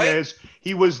doubt, Brian right?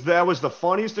 is, that was the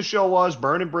funniest the show was.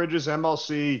 Burning Bridges,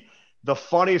 MLC. The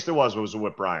funniest it was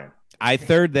with Brian. I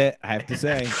third that, I have to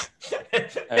say.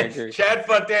 I agree. Chad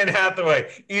fucked Anne Hathaway.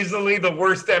 Easily the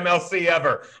worst MLC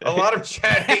ever. A lot of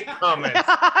Chad hate comments.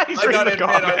 He's I reading gotta the admit,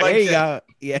 I comments. like There you it. go.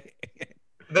 Yeah.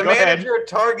 The Go ahead. manager at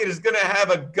Target is going to have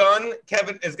a gun.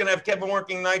 Kevin is going to have Kevin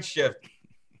working night shift.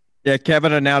 Yeah,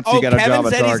 Kevin announced he Oh, got a Kevin job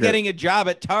at said he's Target. getting a job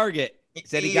at Target. He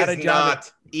said he got a is job.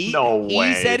 not. No He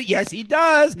way. said yes, he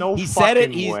does. No he said it.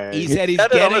 fucking way. He said he's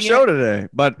said it on getting the show it. today,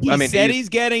 but He I mean, said he's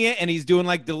getting it, and he's doing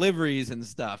like deliveries and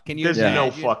stuff. Can you There's Yeah. no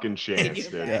imagine? fucking chance,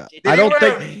 dude. yeah. Did I he don't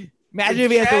wear think Imagine Did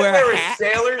if he has to Chad wear a hat.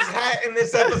 sailor's hat in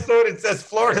this episode. It says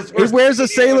Florida's he worst. wears a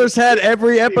comedian. sailor's hat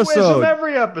every He wears them episode.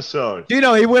 every episode. You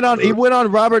know, he went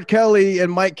on Robert Kelly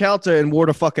and Mike Calta and wore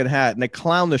the fucking hat, and they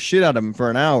clowned the shit out of him for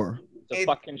an hour. It's a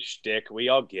fucking shtick. We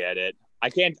all get it. I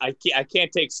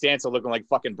can't take stance of looking like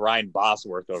fucking Brian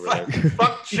Bosworth over there.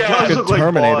 Fuck He does Chad. Fucking look like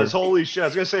Terminator. Boz. Holy shit. I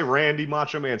was going to say Randy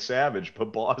Macho Man Savage,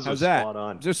 but Boz How's was that? spot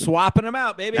on. Just swapping them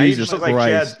out, baby. Now you Jesus just look like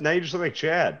Christ. Chad. Now you just look like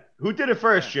Chad. Who did it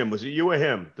first, Jim? Was it you or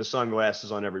him? The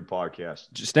sunglasses on every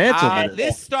podcast. Stancil did it.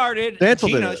 This started. Stancil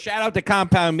did Gino, it. shout out to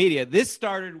Compound Media. This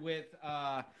started with,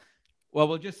 well,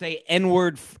 we'll just say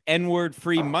N-word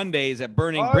free Mondays at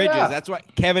Burning Oh, Bridges. yeah. That's why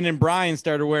Kevin and Brian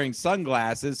started wearing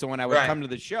sunglasses. So when I would Right. come to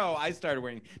the show, I started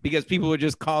wearing because people would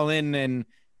just call in and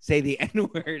say the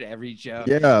N-word every show.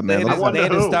 Yeah, They man. had, I to, wonder they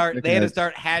had to who. start. They had to Dickheads.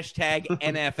 start hashtag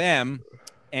NFM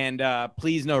and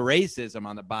please no racism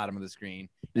on the bottom of the screen.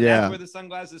 And Yeah. that's where the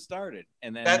sunglasses started.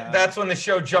 And then That's when the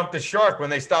show jumped the shark when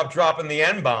they stopped dropping the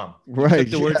N bomb. Right. took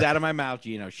the words out of my mouth.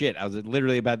 Gino, shit, I was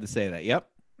literally about to say that. Yep.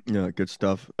 Yeah, good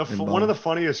stuff. One of the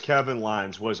funniest Kevin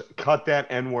lines was "Cut that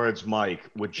N-words, Mike"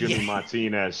 with Jimmy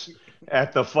Martinez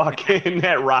at the fucking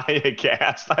that Riot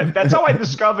Cast. That's how I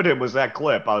discovered him. Was that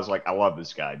clip? I was like, I love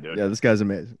this guy, dude. Yeah, this guy's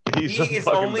amazing. He is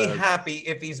only happy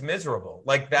if he's miserable.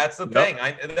 Like that's the thing.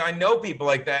 I know people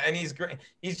like that, and he's great.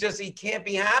 He can't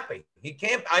be happy. He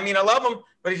can't. I mean, I love him,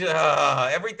 but he's just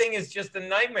everything is just a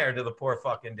nightmare to the poor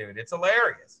fucking dude. It's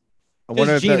hilarious.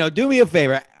 Just, Gino, do me a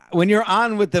favor. When you're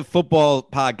on with the football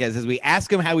podcast, as we ask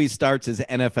him how he starts his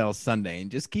NFL Sunday, and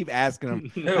just keep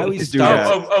asking him how he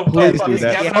starts. Please do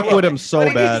that. Fuck with him so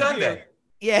bad.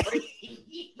 Yeah.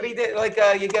 But he did like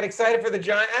you get excited for the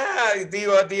Giants. Do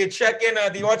you check in?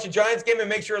 Do you watch the Giants game and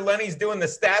make sure Lenny's doing the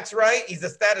stats right? He's a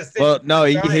statistician. Well, no,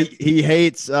 he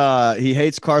hates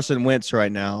Carson Wentz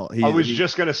right now. I was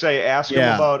just gonna say, ask him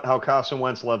about how Carson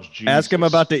Wentz loves Jesus. Ask him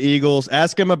about the Eagles.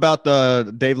 Ask him about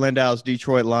the Dave Lindau's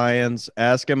Detroit Lions.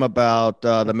 Ask him about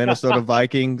the Minnesota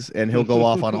Vikings, and he'll go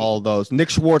off on all of those.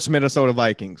 Nick Schwartz, Minnesota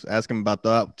Vikings. Ask him about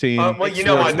the team. Well, you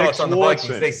know my thoughts on the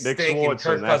Vikings. They stink, and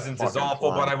Kirk Cousins is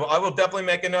awful. But I will definitely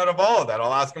make a note of all of that.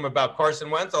 I'll ask him about Carson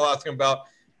Wentz. I'll ask him about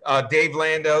Dave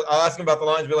Landau. I'll ask him about the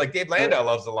Lions. Be like, Dave Landau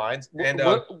loves the Lions. And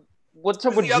what's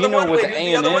up with Gino with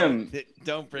A&M?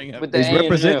 Don't bring up. He's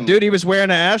representing. Dude, he was wearing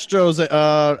an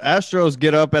Astros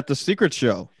get up at the secret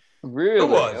show. Really? Who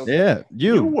was? Yeah,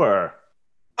 you were.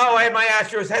 Oh, I had my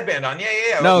Astros headband on.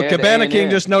 Yeah. No, Cabana King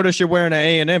just noticed you're wearing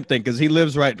an A&M thing because he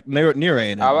lives right near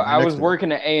A&M. I was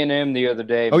working at A&M the other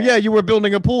day. Oh, yeah, you were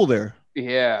building a pool there.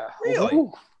 Yeah. Really?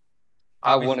 Ooh.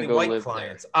 I want to go live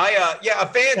clients. There. A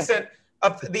fan sent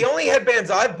the only headbands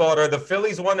I've bought are the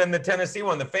Phillies one and the Tennessee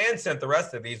one. The fan sent the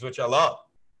rest of these, which I love.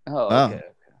 Oh, okay.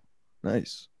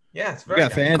 Nice. Yeah, it's very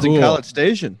nice. Fans in College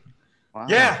Station. Wow,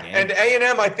 yeah, and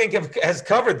A&M I think has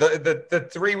covered the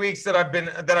 3 weeks that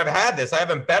I've had this. I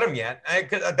haven't bet them yet.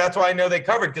 That's why I know they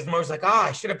covered because most like,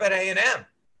 I should have bet A&M.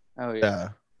 Oh yeah.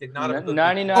 Did not have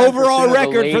 99 overall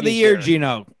record for the year,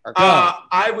 Gino.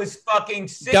 I was fucking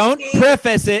 16. Don't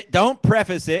preface it.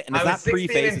 And it's I was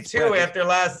 16-2 after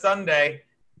last Sunday,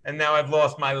 and now I've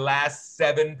lost my last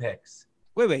 7 picks.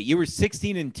 Wait. You were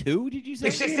 16-2? Did you say?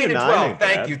 16-12.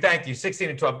 Thank you.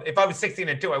 16-12. If I was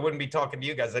 16-2, I wouldn't be talking to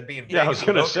you guys. I'd be in. Yeah, I was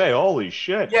gonna say, holy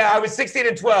shit. Yeah, I was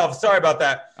 16-12. Sorry about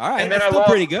that. All right, and then that's still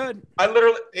pretty good.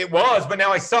 It was, but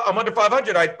now I'm under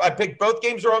 500. I picked both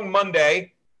games wrong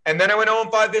Monday. And then I went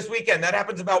 0-5 this weekend. That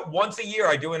happens about once a year.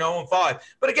 I do an 0-5.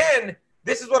 But again,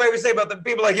 this is what I always say about the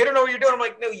people like, you don't know what you're doing. I'm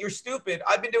like, no, you're stupid.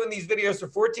 I've been doing these videos for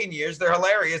 14 years. They're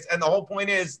hilarious. And the whole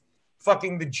point is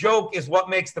fucking the joke is what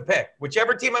makes the pick.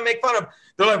 Whichever team I make fun of,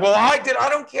 they're like, well, I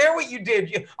don't care what you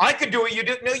did. I could do what you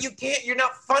did. No, you can't. You're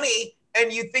not funny.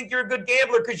 And you think you're a good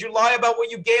gambler because you lie about what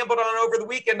you gambled on over the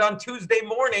weekend on Tuesday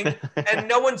morning. And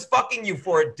no one's fucking you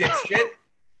for it, dipshit.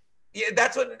 Yeah,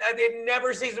 that's what it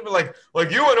never seems to be like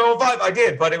you went 0-5. I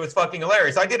did, but it was fucking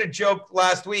hilarious. I did a joke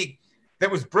last week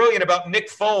that was brilliant about Nick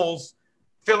Foles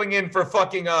filling in for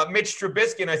fucking Mitch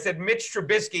Trubisky. And I said, Mitch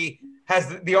Trubisky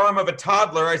has the arm of a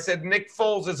toddler. I said, Nick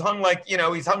Foles is hung like,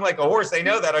 he's hung like a horse. They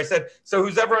know that. I said, so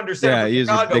who's ever under center for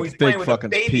Chicago, he's playing with a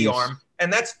baby arm.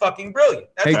 And that's fucking brilliant.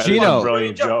 That's Gino.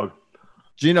 Brilliant joke.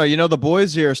 Gino, the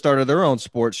boys here started their own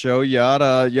sports show. You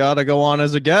oughta go on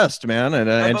as a guest, man,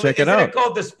 and check it out. Isn't it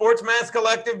called the Sports Mass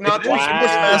Collective? Not Sports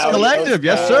Mass Collective,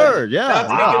 yes, sir. Yeah.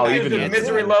 Not to be confused with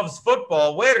Misery Loves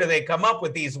Football. Where do they come up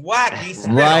with these wacky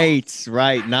spin-offs?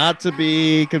 Right. Not to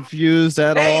be confused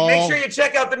at all. Hey, make sure you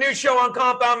check out the new show on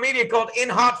Compound Media called In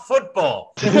Hot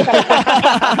Football. See, that's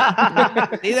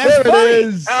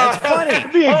funny. That's funny.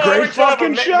 It'd be a great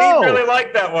fucking show. Mead really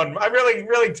liked that one. I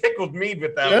really tickled Mead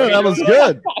with that one. Yeah, that was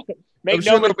good. Make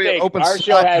no mistake,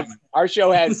 our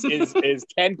show is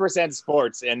 10%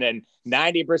 sports and then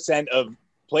 90% of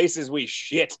places we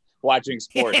shit watching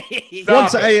sports.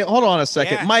 Hold on a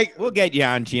second, yeah, Mike. We'll get you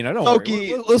on, Gino. Don't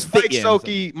worry. Let's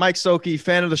Mike Soki,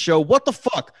 fan of the show. What the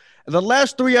fuck? The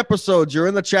last 3 episodes, you're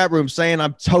in the chat room saying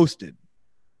I'm toasted.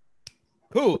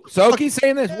 Who? Soki's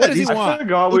saying this? What does he want?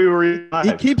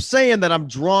 He keeps saying that I'm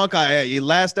drunk.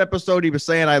 Last episode, he was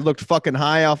saying I looked fucking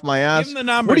high off my ass. Give him the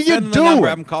number. What are you doing?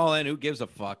 I'm calling. Who gives a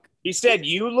fuck? He said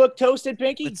you look toasted,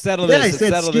 Pinky? Let's settle this. He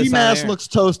said ski mask looks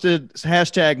toasted. #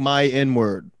 my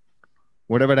N-word.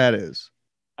 Whatever that is.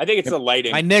 I think it's the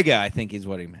lighting. My nigga, I think is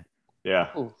what he meant. Yeah.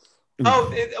 Oh,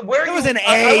 where it was an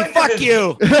A. Fuck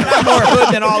you. I'm more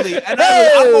hood than all you.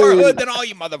 I'm more hood than all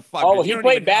you motherfuckers. Oh, he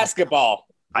played basketball.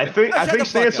 I think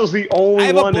Stansel's the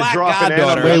only one to drop an N.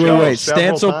 Wait.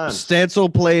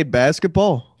 Stancil played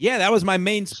basketball? Yeah, that was my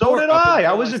main sport. So did I.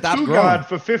 I was a 2 guard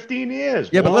for 15 years.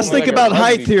 Yeah, but let's think about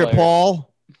height here,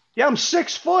 Paul. Yeah, I'm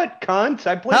 6 foot, cunt.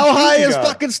 I play. How high shooting is guard.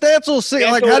 fucking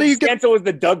Stancil? Like, how do you get? Stancil was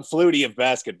the Doug Flutie of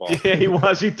basketball. Yeah, he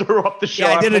was. He threw up the shot.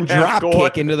 Yeah, I did a from half drop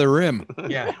court. kick into the rim.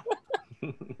 Yeah.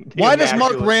 Why does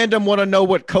Mark Immaculate. Random want to know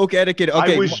what Coke etiquette?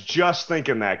 Okay, I was just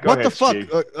thinking that. Go what ahead, the fuck?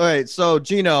 Steve. All right, so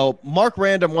Gino, Mark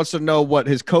Random wants to know what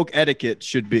his Coke etiquette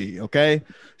should be. Okay,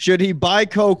 should he buy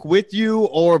Coke with you,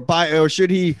 or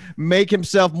should he make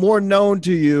himself more known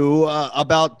to you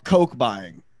about Coke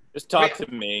buying? Just talk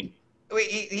to me. Wait,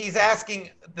 he's asking.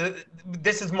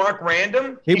 This is Mark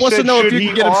Random. He wants to said, know if should you he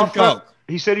can get him some offer- Coke.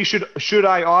 He said he should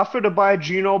I offer to buy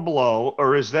Gino Blow,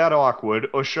 or is that awkward,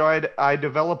 or should I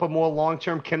develop a more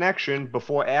long-term connection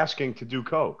before asking to do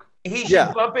Coke? He should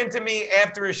Yeah. bump into me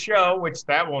after a show, which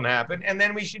that won't happen, and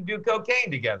then we should do cocaine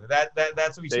together. That's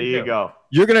what we should There do. you go.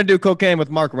 You're gonna do cocaine with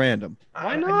Mark Random.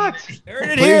 Why not? Heard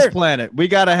it Please here. plan it. We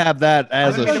got to have that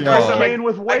as I a was show. gonna say, Cocaine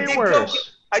with I way did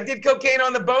worse. I did cocaine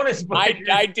on the bonus.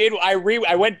 I did. I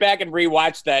went back and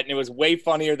rewatched that, and it was way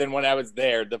funnier than when I was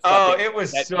there. Oh, it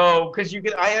was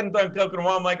because I hadn't done coke in a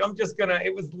while. I'm like,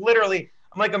 it was literally,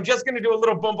 I'm just gonna do a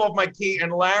little bump off my key,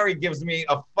 and Larry gives me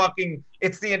a fucking,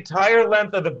 it's the entire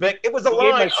length of the Bic. It was a He gave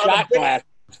him line a on shot the Bic. glass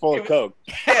full of Coke.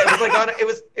 Yeah, it was like on it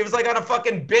was like on a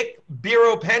fucking Bic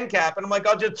Bureau pen cap, and I'm like,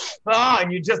 I'll just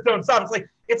and you just don't stop.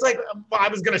 It's like I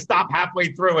was gonna stop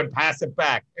halfway through and pass it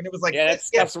back, and it was like, Yeah, that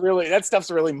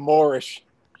stuff's really Moorish.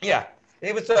 yeah,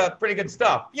 it was pretty good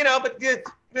stuff,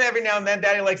 But every now and then,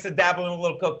 Daddy likes to dabble in a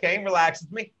little cocaine, relaxes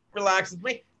me.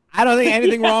 I don't think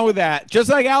anything wrong with that. Just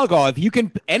like alcohol, if you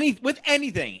can with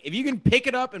anything, if you can pick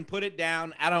it up and put it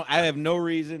down, I have no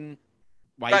reason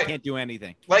why Right. you can't do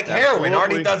anything. Like heroin, Absolutely.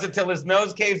 Artie does it till his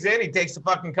nose caves in. He takes a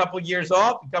fucking couple years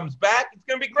off. He comes back. It's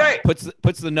gonna be great.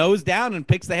 Puts the nose down and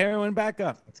picks the heroin back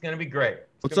up. It's gonna be great.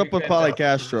 What's up with Pauly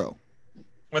Castro,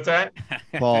 What's that?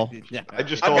 Paul? Yeah. I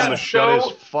just I've told him gotten to shut so-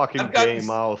 his fucking I've gotten gay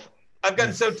mouth. I've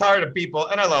gotten so tired of people,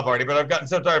 and I love Artie, but I've gotten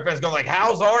so tired of fans going like,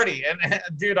 "How's Artie?" And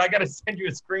dude, I gotta send you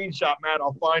a screenshot, Matt.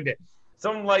 I'll find it.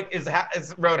 Someone is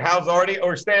wrote, "How's Artie?"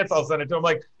 or Stance. I'll send it to him.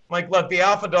 Like, look, the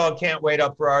alpha dog can't wait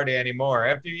up for Artie anymore.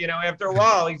 After a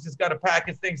while, he's just got to pack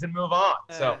his things and move on.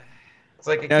 So it's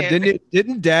like, Yeah,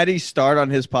 didn't Daddy start on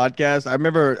his podcast? I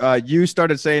remember you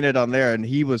started saying it on there, and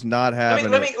he was not having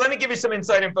let it. me give you some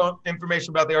inside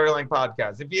information about the Artie Lang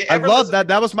podcast. If you I ever love listen- that.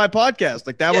 That was my podcast.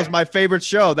 Like that was my favorite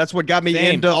show. That's what got me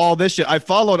Same. into all this shit. I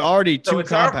followed Artie So to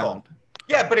it's our Compound.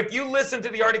 Yeah, but if you listen to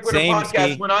the Artie Quitter Same,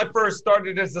 podcast, Ski. when I first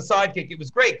started as the sidekick, it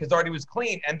was great because Artie was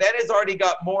clean. And then as Artie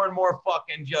got more and more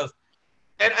fucking just,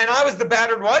 and I was the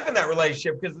battered wife in that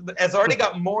relationship because as Artie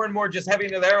got more and more just heavy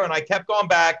into the heroin, I kept going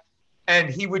back and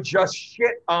he would just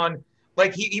shit on,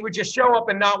 like he would just show up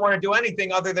and not want to do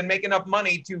anything other than make enough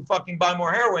money to fucking buy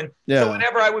more heroin. Yeah. So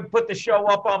whenever I would put the show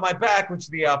up on my back, which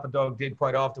the alpha dog did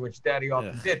quite often, which Daddy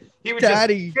often did, he would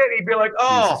Daddy. just shit. He'd be like,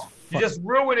 "Oh, Jesus you're just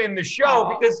ruining the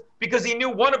show," because he knew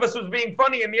one of us was being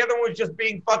funny and the other one was just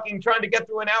being fucking trying to get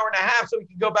through an hour and a half so he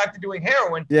could go back to doing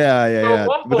heroin. Yeah. So at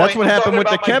one But that's point, what I'm happened talking with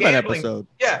the about my Kevin gambling. episode.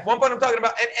 Yeah, at one point I'm talking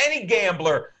about, and any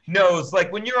gambler knows,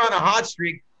 like when you're on a hot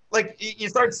streak, like you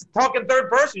start talking third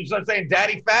person, you start saying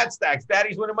 "Daddy Fat Stacks,"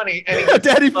 "Daddy's winning money," and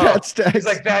Daddy Oh, Fat Stacks. he's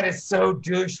like, "That is so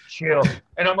douche chill,"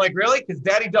 and I'm like, "Really?" Because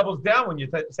Daddy doubles down when you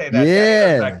say that. Yeah.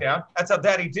 Daddy goes back down. That's how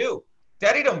Daddy do.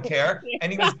 Daddy don't care,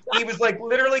 and he was like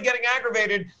literally getting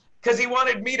aggravated because he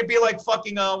wanted me to be like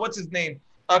fucking what's his name,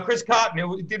 Chris Cotton,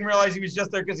 who didn't realize he was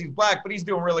just there because he's black, but he's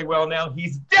doing really well now.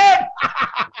 He's dead.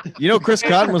 You know, Chris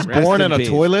Cotton was Rest born in in a peace.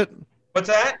 toilet. What's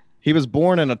that? He was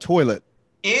born in a toilet.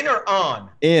 In or on?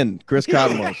 Chris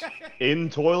Cotton was. In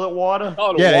toilet water?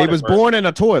 Oh, the Yeah, he water was burn. born in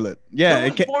a toilet. Yeah, Who it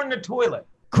was ca- born in the toilet?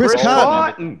 Chris Chris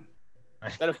Cotton.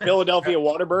 Is that a Philadelphia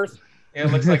water birth? Yeah,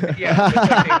 it looks like yeah. It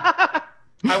looks like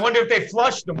I wonder if they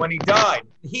flushed him when he died.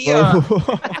 He Damn.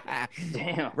 but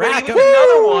he Rack was 'em.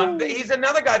 another one. He's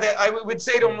another guy that I would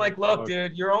say to him like, "Look,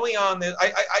 dude, you're only on this."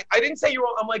 I didn't say you're.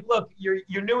 I'm like, "Look,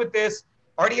 you're new at this.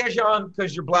 Artie has you on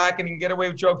because you're black and you can get away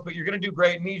with jokes, but you're gonna do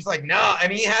great." And he's like, "No,"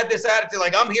 and he had this attitude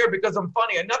like, "I'm here because I'm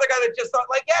funny." Another guy that just thought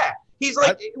like, "Yeah." He's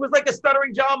like, it was like a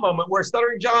Stuttering John moment where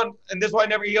Stuttering John, and this is why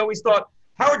he always thought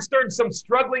Howard Stern's some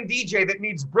struggling DJ that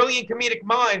needs brilliant comedic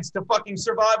minds to fucking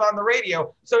survive on the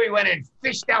radio. So he went and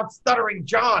fished out Stuttering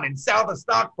John in South of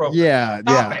Stockbroker. Yeah,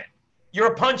 Stop yeah. it.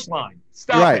 You're a punchline.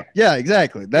 Stop Right. it. Yeah,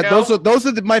 exactly. That You know? those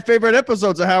are my favorite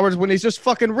episodes of Howard's when he's just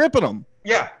fucking ripping them.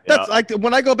 Yeah. That's like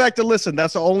when I go back to listen,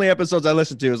 that's the only episodes I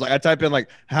listen to. Is like I type in like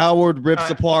Howard rips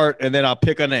apart and then I'll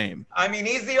pick a name. I mean,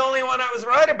 he's the only one I was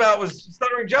right about was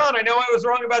Stuttering John. I know I was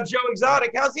wrong about Joe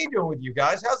Exotic. How's he doing with you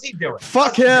guys? How's he doing?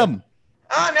 Fuck him.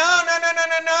 Oh, no.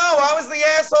 I was the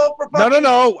asshole for fucking.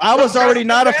 No. I was Don't already press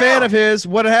not him a fan down. of his.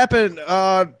 What happened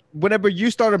whenever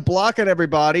you started blocking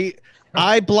everybody,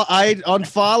 I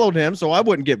unfollowed him so I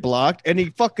wouldn't get blocked, and he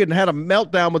fucking had a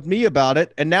meltdown with me about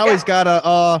it. And now he's got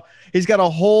a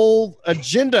whole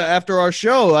agenda after our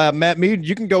show. Matt Mead,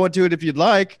 you can go into it if you'd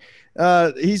like.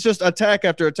 He's just attack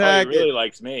after attack. He really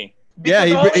likes me.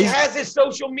 Because he has his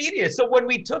social media. So when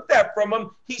we took that from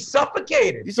him, he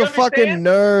suffocated. He's a fucking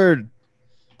nerd.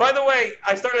 By the way,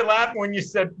 I started laughing when you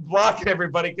said blocking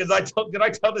everybody because did I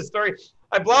tell this story?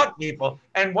 I blocked people,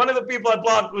 and one of the people I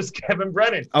blocked was Kevin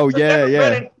Brennan. Oh, so yeah, Kevin yeah.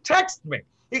 Brennan texted me.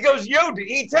 He goes, "Yo, dude,"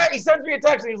 he sends me a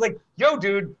text, and he's like, "Yo,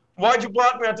 dude, why'd you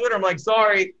block me on Twitter?" I'm like,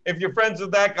 "Sorry, if you're friends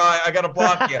with that guy, I gotta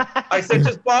block you." I said,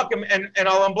 "Just block him, and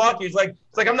I'll unblock you." He's like,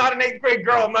 "I'm not an 8th grade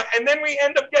girl." I'm not, and then we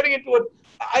end up getting into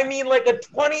like a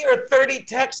 20 or 30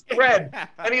 text thread,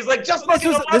 and he's like, "Just this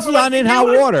was on In Hot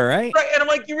Water, right?" Right, and I'm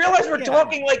like, "You realize we're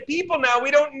talking like people now?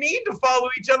 We don't need to follow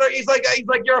each other." He's like,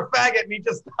 "You're a faggot," and he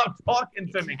just stopped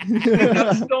talking to me. And I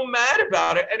was so mad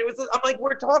about it, and I'm like,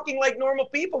 "We're talking like normal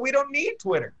people. We don't need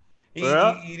Twitter." He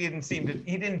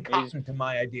didn't cotton to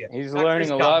my idea. He's learning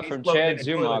a lot from Chad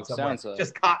Zumach. Sounds like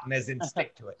just cotton as in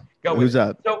stick to it. Go Who's with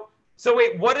that? It. So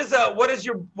wait, what is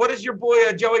your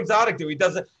boy Joe Exotic do?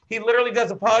 He literally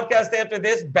does a podcast after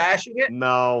this bashing it?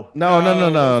 No.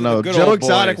 Good Joe old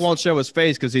Exotic boys. won't show his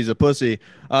face because he's a pussy.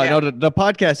 No, the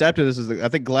podcast after this is I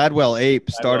think Gladwell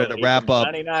Ape started a wrap up.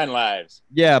 99 Lives.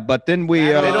 Yeah, but then we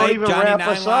They don't even Johnny wrap Nine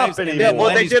us Lives, up and anymore. yeah, well,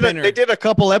 Lenny's they Pinner. did a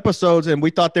couple episodes and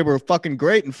we thought they were fucking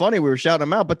great and funny. We were shouting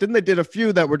them out, but then they did a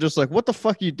few that were just like, "What the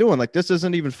fuck are you doing? Like, this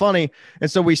isn't even funny." And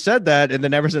so we said that, and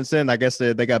then ever since then, I guess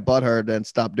they got butthurt and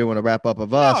stopped doing a wrap up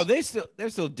of us. No, they're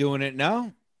still doing it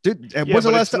now. Dude, Yeah, when's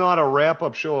the but last it's time? not a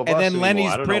wrap-up show of And us then anymore.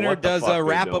 Lenny's I don't know Printer what the does fuck a they're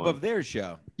wrap up doing. of their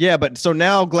show. Yeah, but so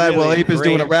now Gladwell Really Ape is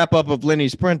doing a great. wrap up of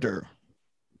Lenny's Printer.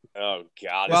 Oh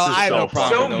God. Well, this is I have so no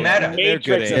problem. so with those. meta. They're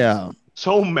good Matrix at of- it. Yeah.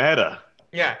 So meta.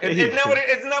 Yeah, isn't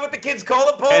that what the kids call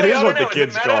it, Paulie? That is I what don't the know.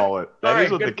 kids Is it meta? call it. That All is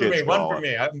right, what the good for me. kids One call for it.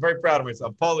 me. I'm very proud of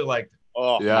myself. Paulie liked it.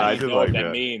 Oh, Yeah, how I do do you know what like that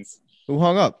that. means. Who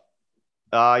hung up?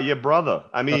 Your brother.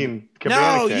 I mean, No,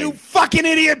 Cabana King. you fucking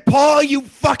idiot, Paul. You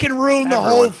fucking ruined the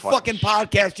Everyone whole fucking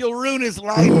podcast. You'll ruin his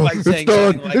life by saying It's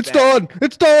done. something like It's that. done.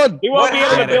 It's done. He won't What be able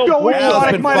to happened? build Joe Well, it's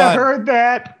Exotic been might have fun. heard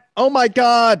that. Oh my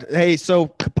God. Hey, so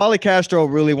Pauly Castro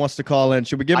really wants to call in.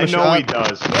 Should we give him I a know shot? he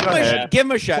does. Give Go him, ahead. give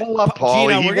him a shot. Pull up, Paulie.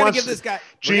 Gino, He we're gonna wants give to- this guy. We're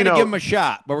Gino, gonna give him a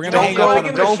shot, but we're gonna don't hang go up on give him.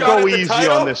 him a Don't shot go at the easy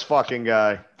title? on this fucking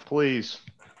guy, please.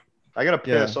 I gotta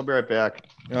piss. Yeah. I'll be right back.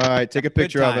 All right, take a Good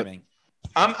picture of it. timing.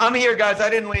 I'm here, guys. I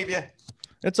didn't leave you.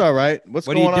 It's all right. What's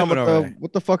What are you going on doing with over there?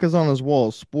 what the fuck is on his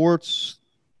wall? Sports,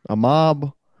 a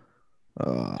mob.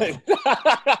 I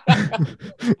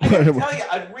gotta tell you,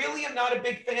 I really am not a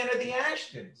big fan of the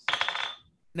Ashtons.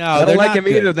 No, I they're don't like not him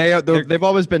good. either. They've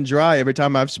always been dry every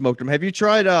time I've smoked them. Have you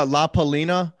tried La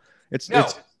Palina? No.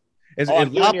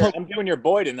 I'm doing your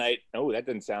boy tonight. Oh, that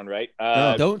didn't sound right.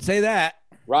 Don't say that.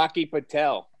 Rocky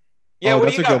Patel. Yeah, Oh, what do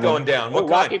that's you a got good one. going down? Oh,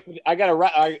 What kind? I got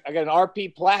an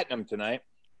RP Platinum tonight.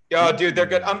 Oh, dude, they're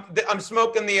good. I'm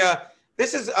smoking the.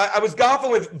 I was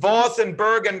golfing with Voss and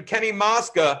Berg and Kenny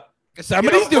Mosca,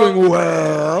 Somebody's doing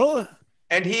well.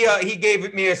 and he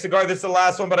gave me a cigar. This is the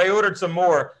last one, but I ordered some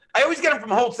more. I always get them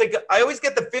from Wholesale. I always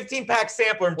get the 15-pack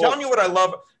sampler. I'm telling you what I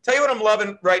love. Tell you what I'm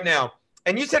loving right now.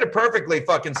 And you said it perfectly,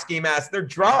 fucking ski mask. They're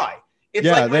dry. It's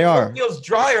Yeah, like they my are. throat feels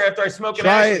drier after I smoke an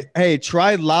Ashes.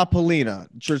 Try La Palina.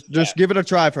 Just give it a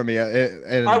try for me.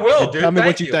 And I will, dude. Tell me Thank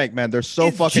what you you. think, man. They're so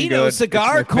It's fucking Gino's good.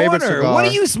 Cigar It's my favorite Corner. cigar. What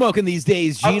are you smoking these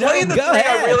days, Gino? I'll tell you the Go thing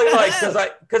ahead. I really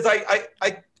like because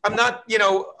I'm not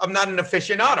I'm not an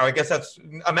aficionado. I guess that's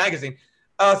a magazine.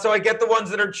 So I get the ones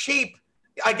that are cheap.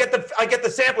 I get the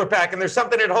sampler pack, and there's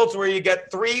something at Holtz where you get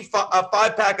a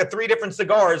 5-pack of 3 different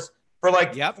cigars for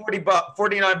like Yep.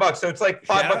 $49. So it's like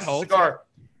 $5 Shout out a Holtz. cigar,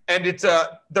 and it's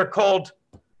they're called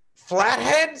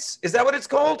Flatheads. Is that what it's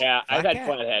called? Yeah, I've had Okay.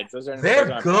 flatheads. Those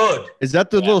They're aren't good. Is that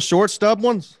the Yeah. little short stub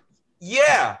ones?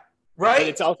 Yeah. But Right.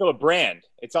 it's also a brand.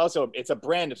 It's a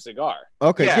brand of cigar.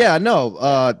 Okay. Yeah. Yeah.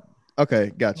 No.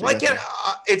 Okay. Gotcha. Why gotcha. can't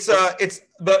it's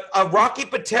the Rocky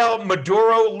Patel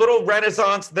Maduro Little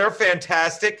Renaissance. They're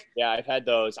fantastic. Yeah, I've had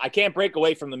those. I can't break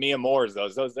away from the Mia Moores.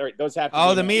 Those have to. Oh,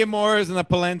 be the my- Mia Moores and the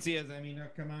Palencias. I mean,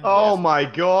 come on. Oh my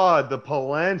God, the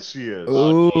Palencias.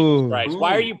 Oh, Jesus Ooh. Christ.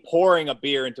 Why are you pouring a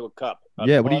beer into a cup?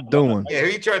 Yeah. What are you doing? Yeah, who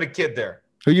you trying to kid there?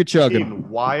 Who you chugging? Dean,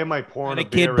 why am I pouring And a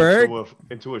a Kid beer Berg?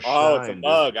 into a shine? Oh, it's a dude?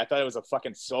 mug. I thought it was a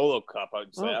fucking solo cup. I was,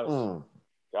 that was Mm-mm.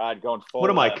 God going full.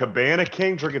 What am I, that. Cabana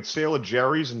King, drinking Sailor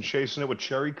Jerry's and chasing it with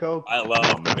cherry coke? I love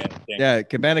Cabana King. Yeah.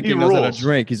 Cabana He King knows how rules. to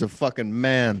drink. He's a fucking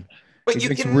man. But He you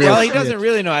drinks can real Well, he shit. doesn't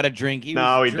really know how to drink.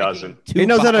 No, he drinking doesn't. 2 He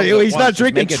knows how to. bottles at He's once. not Just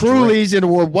drinking make a drink. Trulies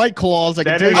and White Claws. I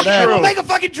can That tell you is that. true. Well, make a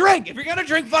fucking drink. If you're gonna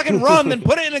drink fucking rum, then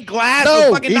put it in a glass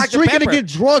No, with fucking he's Dr. drinking Pepper. to get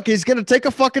drunk. He's gonna take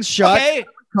a fucking shot, Okay.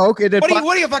 Coke, and then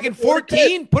What are you fucking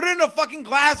 14? Put it in a fucking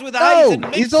glass with ice No, and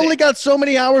mix he's it. only got so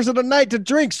many hours in the night to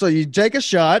drink. So you take a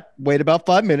shot, wait about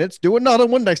 5 minutes, do another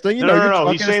one. Next thing you know, you're No.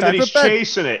 drunk He's and saying it's that time he's for bed.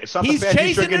 chasing it. It's not He's the fact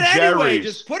he's chasing drinking it anyway. Jerry's.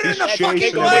 Just put it He's in a chasing fucking it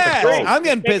with glass. a Coke. I'm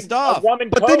getting pissed off.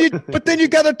 But then you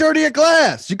got a dirtier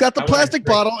glass. You got the I wanna plastic drink.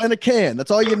 bottle and a can.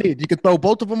 That's all you need. You can throw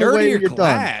both of them away Dirtier and you're done.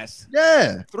 glass.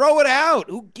 Yeah, Throw it out.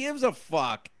 Who gives a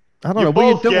fuck? I don't You're know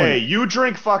what both you're gay. doing. You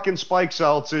drink fucking Spike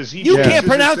Seltzers. He You chases can't his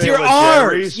pronounce your Sailor R's.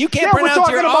 Jerry's. You can't yeah, pronounce we're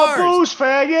talking your about R's. booze,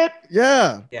 faggot.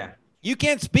 Yeah, Yeah. You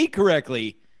can't speak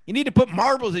correctly. You need to put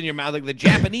marbles in your mouth like the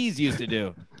Japanese used to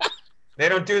do. They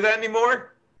don't do that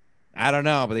anymore? I don't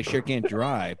know, but they sure can't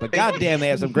dry. But goddamn, they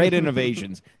have some great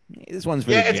innovations. This one's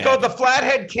for Yeah, the it's Jap. called the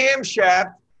Flathead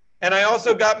Camshaft. And I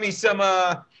also got me some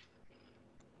I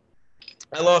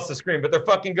lost the screen, but they're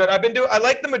fucking good. I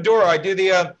like the Maduro. I do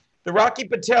the Rocky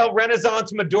Patel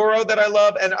Renaissance Maduro that I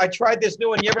love, and I tried this new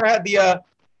one. You ever had the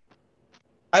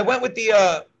I went with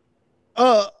the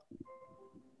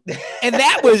And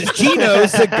that was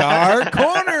Gino's Cigar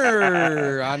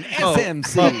Corner on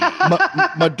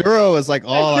SMC. Maduro is like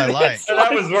all I like. So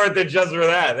that was worth it just for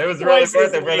that. It was really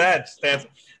worth it for that stance.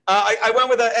 I went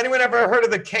with anyone ever heard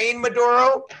of the Cane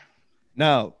Maduro?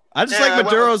 No, I just Yeah, like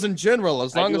well- Maduros in general.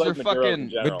 As I long do as like they're Maduros in fucking.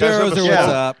 general. Maduros are Yeah.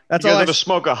 what's up. That's You all guys I. ever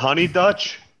smoke a honey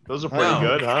Dutch? Those are pretty No.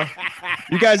 good, huh?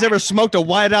 You guys ever smoked a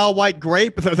White Owl White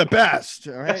Grape? They're the best.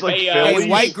 All right. That's like Hey, Phillies. Hey,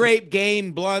 White Grape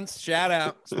Game Blunts. Shout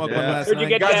out. Smoked one Yeah. last Where'd you night.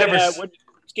 get Guys that? ever-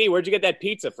 Where'd you get that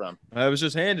pizza from? It was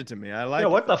just handed to me. I like Yeah,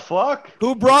 what the fuck?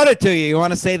 Who brought it to you? You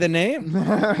want to say the name?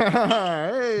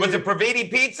 it. Was it Praviti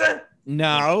Pizza?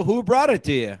 No. Who brought it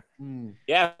to you?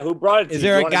 Yeah, who brought it to Is you?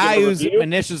 there You a wanna guy give whose review?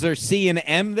 initials are C and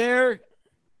M there?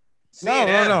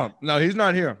 No, he's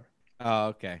not here. Oh,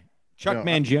 okay. Chuck No,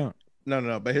 Mangione.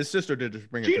 No, but his sister did just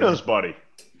bring it. Gino's buddy.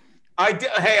 I did.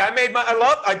 Hey, I made my.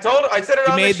 I said it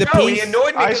You on the made the show. He piece?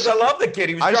 annoyed me I because s- I love the kid.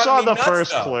 He was I driving saw me the nuts,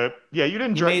 first though. clip. Yeah, you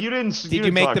didn't You drink. made- You didn't. Did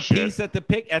you make talk the shit. piece at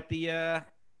the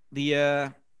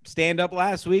stand up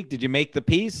last week? Did you make the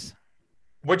piece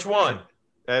Which one?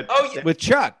 At- Oh yeah. with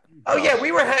Chuck? Oh yeah.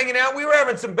 We were hanging out. We were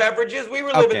having some beverages. We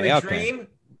were living the Okay. dream.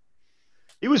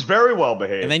 He was very well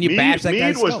behaved. And then you bashed that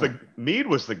guy's skull. Mead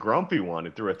was the grumpy one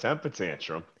who threw a temper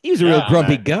tantrum. He was a real Yeah,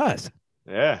 grumpy man. Gus.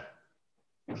 Yeah.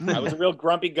 I was a real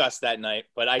grumpy Gus that night,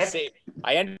 but I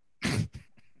ended.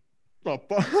 All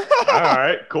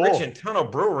right, cool. Rich and Tunnel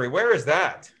Brewery. Where is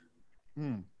that?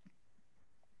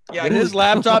 Yeah, Did his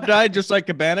laptop died just like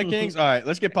Cabana Kings? All right,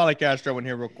 let's get Polly Castro in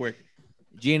here real quick.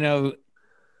 Gino,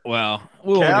 well,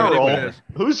 we'll Carol.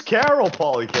 Who's Carol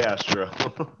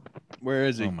Polycastro? Where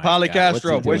is he? Oh my Polly God, what's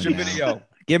Castro, he where's your doing now? video?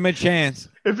 Give him a chance.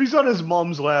 If he's on his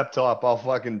mom's laptop, I'll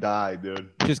fucking die, dude.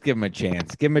 Just give him a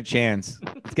chance. Give him a chance.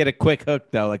 Let's get a quick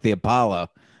hook though, like the Apollo.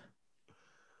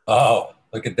 Oh,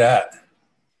 look at that.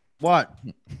 What?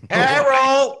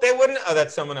 Carol. They wouldn't. Oh,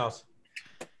 that's someone else.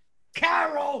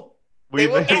 Carol. They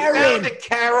wouldn't have found it,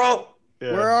 Carol.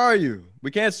 Yeah. Where are you?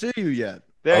 We can't see you yet.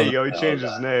 There you go. He changed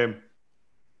his name.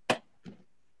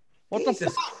 What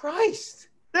Jesus Christ.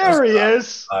 There he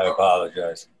is. I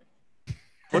apologize.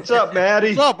 What's up, Maddie?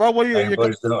 What's up, bro? What are How you?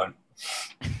 everybody's doing?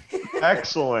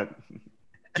 Excellent.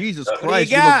 Jesus What do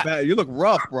Christ, you you got? look bad. You look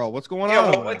rough, bro. What's going Yeah,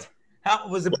 on? what? How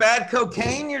was it? Bad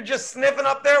cocaine? You're just sniffing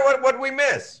up there. What did we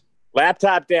miss?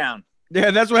 Laptop down.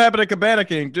 Yeah, that's what happened to Cabana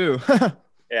King too.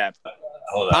 Yeah.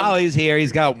 Hold on. Polly's here.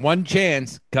 He's got one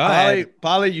chance. Go ahead.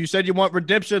 Polly, you said you want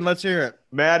redemption. Let's hear it.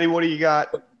 Maddie, what do you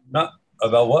got? Not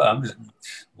about what? I'm just.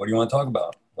 What do you want to talk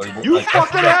about? What do You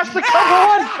fucking asked to come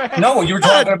on, man. No, you were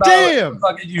talking God about. damn.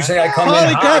 Fucking, you say I come Polly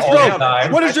in hot all the Castro,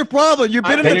 time. what is your problem? You've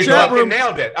been in Then the you're chat talking- room.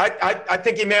 Nailed it. I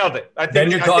think he nailed it. I think,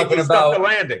 Then you're I think talking he stuck about- the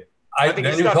landing. I think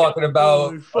then he you're stuck it. talking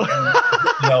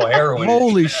about heroin.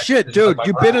 Holy shit, It's dude! like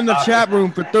You've my been in the topic. chat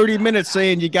room for 30 minutes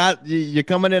saying you're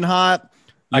coming in hot.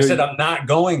 I You're- said I'm not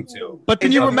going to. But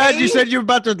then Is you it were mad. You me? said you were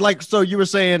about to so you were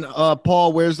saying,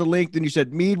 Paul, where's the link? Then you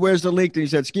said Mead, where's the link? Then you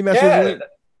said Ski Master. where's the Yeah, link?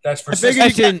 that's for I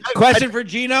figured sisters. Question for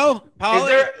Gino. Is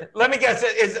Polly. there? Let me guess.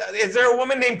 Is there a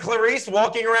woman named Clarice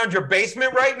walking around your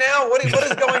basement right now? What is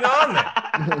going on there?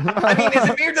 I mean, is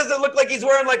it me or does it look like he's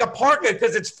wearing like a parka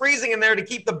because it's freezing in there to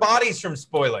keep the bodies from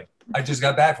spoiling? I just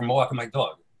got back from walking my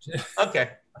dog. Okay.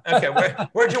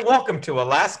 Where'd you walk him to?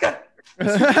 Alaska?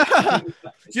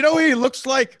 You know what he looks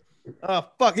like?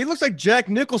 Fuck, he looks like Jack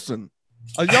Nicholson,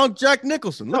 a young Jack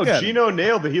Nicholson. No, Look at him. Gino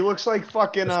nailed it. He looks like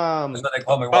fucking That's what they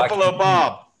call me. Buffalo Joaquin.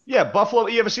 Bob. Yeah, Buffalo.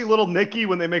 You ever see Little Nicky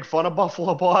when they make fun of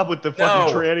Buffalo Bob with the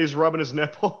fucking trannies rubbing his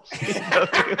nipples?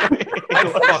 I'd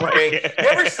fuck me.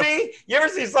 You ever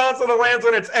see Silence of the Lambs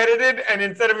when it's edited and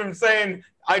instead of him saying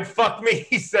 "I'd fuck me,"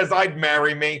 he says "I'd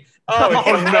marry me"? Oh, it's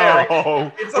hilarious.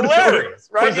 No! It's hilarious,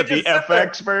 right? Is it the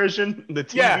FX version, the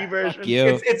TV version?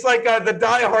 It's like the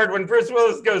Die Hard when Bruce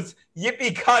Willis goes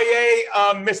 "Yippee ki-yay,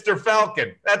 Mr.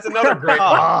 Falcon." That's another great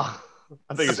one.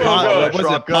 I think it's what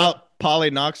was it?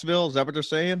 Polly Knoxville? Is that what they're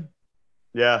saying?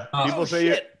 Yeah. People say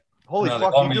shit. Holy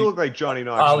fuck, you do look like Johnny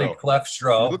Knoxville. Polly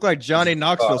Clefstro. You look like Johnny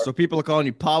Knoxville, so people are calling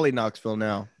you Polly Knoxville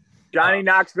now. Johnny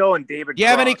Knoxville and David. Do you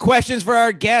have any questions for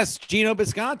our guest, Gino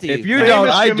Bisconti? If you don't,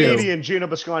 I do. Comedian Gino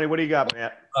Bisconti, what do you got,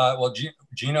 Matt? Well,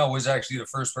 Gino was actually the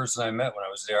first person I met when I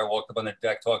was there. I walked up on the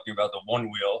deck talking about the one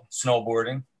wheel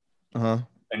snowboarding.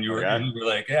 And you were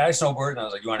like, "Yeah, I snowboard." And I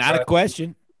was like, "You want to try Not a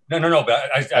question. No. But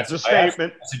that's a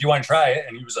statement. I said, "You want to try it?"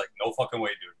 And he was like, "No fucking way,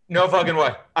 dude." No fucking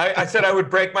way. I said I would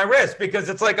break my wrist because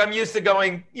it's like I'm used to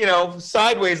going,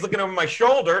 sideways, looking over my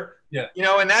shoulder. Yeah.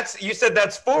 And you said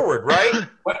that's forward, right?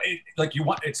 But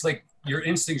it's like your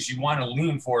instincts. You want to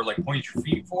lean forward, like point your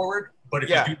feet forward. But if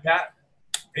you do that,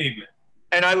 pavement.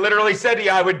 And I literally said to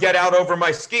you, I would get out over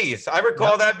my skis. I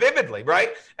recall that vividly, right?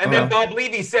 And then Bob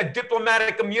Levy said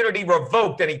diplomatic immunity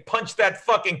revoked, and he punched that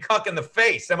fucking cuck in the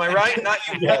face. Am I right? Not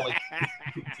you, Paulie.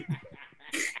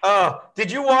 Did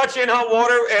you watch In Hot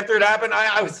Water after it happened?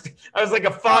 I was like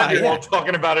a 5-year-old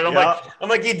talking about it. I'm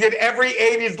like, he did every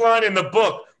 80s line in the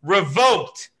book.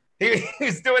 Revoked. He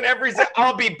was doing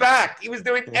I'll be back. He was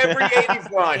doing every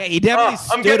 80s line. Yeah, he definitely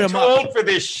stood I'm getting him too up. old for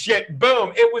this shit.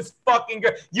 Boom. It was fucking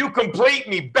good. You complete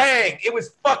me. Bang. It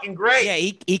was fucking great. Yeah,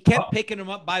 he kept picking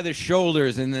him up by the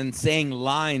shoulders and then saying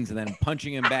lines and then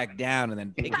punching him back down and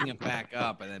then picking him back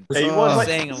up and then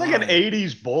saying it's like an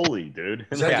 80s bully, dude.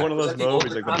 It's like one of those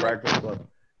movies, like the Breakfast Club.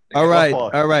 All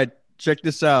right. Check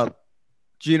this out.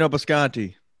 Gino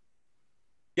Bisconti.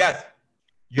 Yes.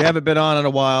 You haven't been on in a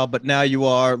while, but now you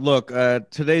are. Look,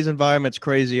 today's environment's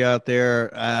crazy out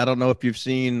there. I don't know if you've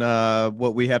seen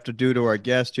what we have to do to our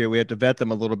guests here. We have to vet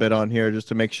them a little bit on here just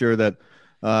to make sure that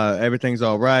everything's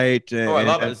all right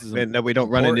and that we don't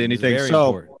run into anything.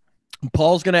 So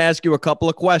Paul's going to ask you a couple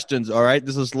of questions, all right?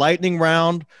 This is lightning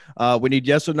round. We need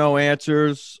yes or no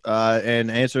answers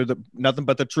and answer nothing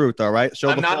but the truth, all right?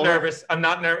 I'm not nervous.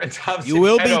 You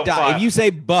will be if you say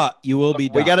but, you will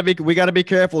be We got to be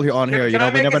careful here on here. We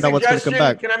never know what's going to come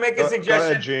back. Can I make a suggestion? Go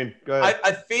ahead, Gene. Go ahead.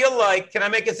 I feel like, can I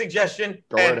make a suggestion?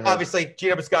 Obviously,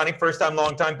 Gino Bisconti, first time,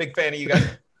 long time, big fan of you guys.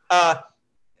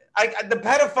 The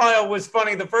pedophile was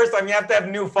funny the first time. You have to have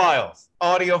new files,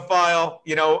 audio file,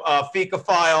 feca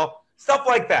file. Stuff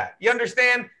like that. You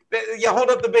understand? You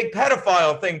hold up the big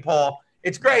pedophile thing, Paul.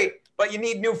 It's great, but you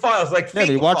need new files like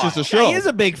he watches the show. He is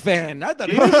a big fan. I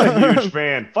thought he was a huge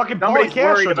fan. Fucking somebody's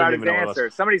worried about his answer.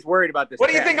 Somebody's worried about this.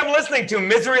 What do you think I'm listening to?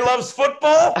 Misery Loves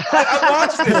Football? I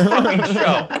watched this fucking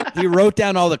show. He wrote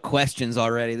down all the questions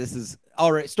already. This is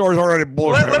already story's already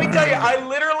bullshit. Let me tell you,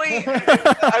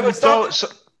 I was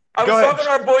talking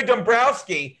to our boy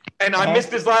Dombrowski, and I missed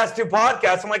his last 2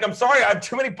 podcasts. I'm like, I'm sorry, I have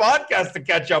too many podcasts to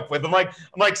catch up with. I'm like,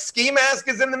 Ski Mask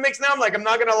is in the mix now. I'm like, I'm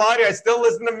not gonna lie to you, I still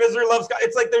listen to Misery Loves God.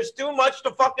 It's like there's too much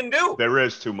to fucking do. There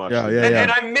is too much.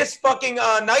 And I miss fucking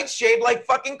Nightshade like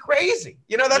fucking crazy.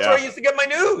 That's where I used to get my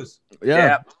news.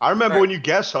 Yeah. I remember when you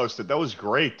guest hosted. That was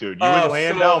great, dude. You and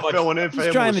Landau filling in for him.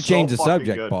 He's trying to change the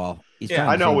subject, good. Paul.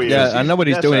 I know he is. Yeah, I know what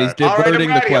he's doing. He's diverting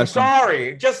the question. I'm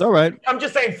sorry. All right. I'm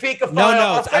just saying feca file.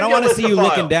 No, I don't want to see you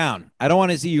looking down. I don't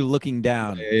want to see you looking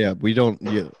down. Yeah, we don't.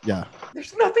 Yeah.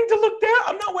 There's nothing to look down.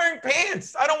 I'm not wearing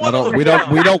pants. I don't want to look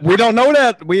down. We don't know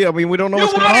that. We don't know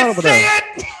what's going on over there.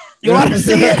 You want to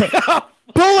see it?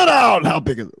 Pull it out. How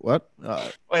big is it? What?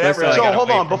 So hold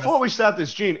on. Before we start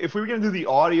this, Gene, if we were going to do the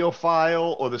audio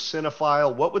file or the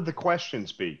cinephile, what would the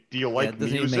questions be? Do you like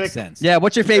music? Even make sense. Yeah.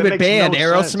 What's your favorite band?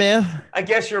 Aerosmith? I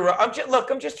guess you're right. I'm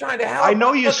just trying to help. I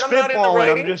know you're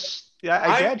spitballing.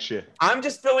 I get you. I'm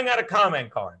just filling out a comment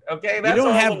card. Okay. We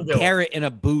don't have Carrot in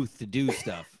a booth to do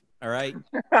stuff. All right. We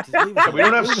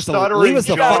don't have stuttering. Leave us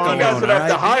the fuck alone. You guys would have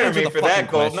to hire me for that,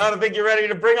 Gold. Now I think you're ready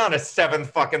to bring on a 7th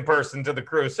fucking person to the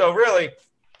crew. So really,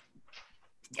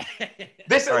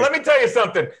 let me tell you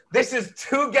something. This is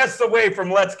 2 guests away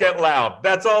from Let's Get Loud.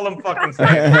 That's all I'm fucking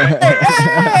saying.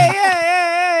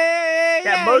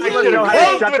 Yeah, most of us know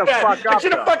how to shut the fuck up. I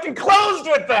should have fucking closed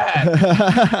with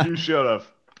that. You should have.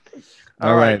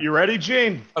 All right. You ready,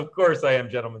 Gene? Of course I am,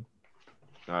 gentlemen.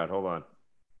 All right, hold on.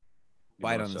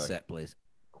 Quiet on the set, please.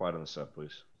 Quiet on the set,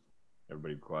 please.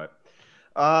 Everybody be quiet.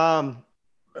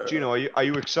 Gino, are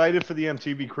you excited for the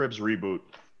MTV Cribs reboot?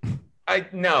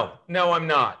 No, I'm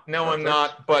not. No, I'm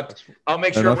not. But I'll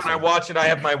make sure when I watch it, I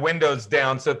have my windows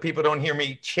down so people don't hear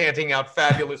me chanting out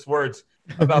fabulous words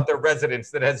about their residence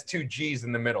that has 2 G's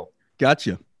in the middle.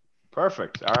 Gotcha.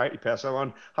 Perfect. All right, you pass that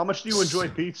on. How much do you enjoy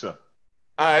pizza?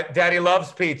 Daddy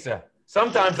loves pizza.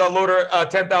 Sometimes I'll order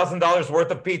 $10,000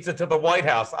 worth of pizza to the White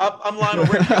House. I'm Lionel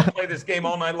Richie. I'll play this game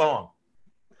all night long.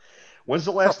 When's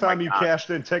the last time you cashed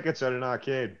in tickets at an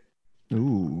arcade?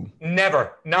 Ooh.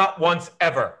 Never. Not once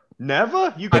ever.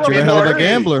 Never? You But you're a hell of a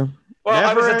gambler. Well,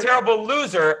 I was a terrible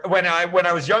loser when I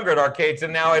was younger at arcades,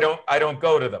 and now I don't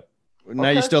go to them. Now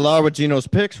you still are with Gino's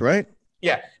picks, right?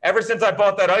 Yeah. Ever since I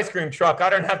bought that ice cream truck, I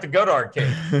don't have to go to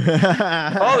arcades.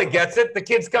 Paulie gets it. The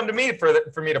kids come to me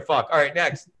for me to fuck. All right,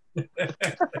 next.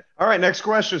 All right, next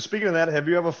question. Speaking of that, have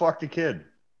you ever fucked a kid?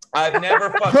 I've never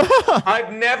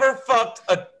fucked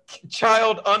a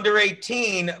child under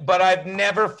 18, but I've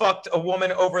never fucked a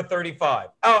woman over 35.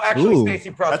 Oh, actually,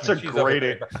 Stacey Pressman. That's a great.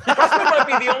 Pressman might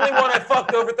be the only one I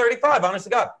fucked over 35. Honest to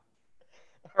God.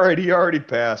 All right, he already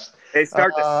passed. They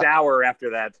start to sour after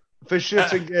that. For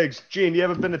shits and gigs, Gene, you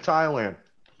ever been to Thailand?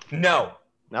 No.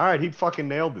 All right, he fucking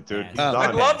nailed it, dude.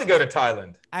 I'd love to go to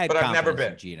Thailand, but I've never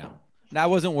been. Gino. I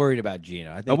wasn't worried about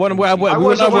Gino. I wasn't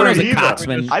worried either.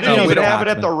 I didn't even have it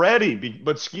at the ready,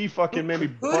 but Ski fucking made me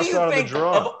bust out of the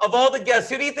draw. Of all the guests,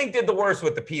 who do you think did the worst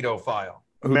with the pedophile?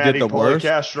 Who did the worst?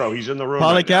 Castro. He's in the room.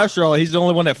 Paulie Castro. He's the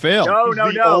only one that failed.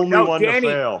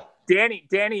 No.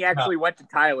 Danny actually went to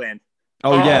Thailand.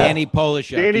 Oh yeah, Danny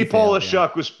Polishuk. Danny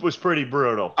Polishuk was pretty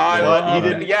brutal.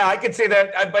 Yeah, I could say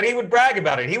that, but he would brag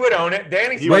about it. He would own it.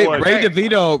 Danny's Ray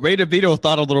DeVito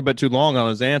thought a little bit too long on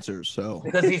his answers, so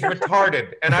because he's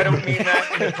retarded, and I don't mean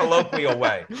that in a colloquial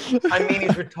way. I mean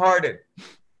he's retarded.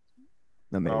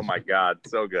 Amazing. Oh my God,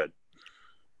 so good.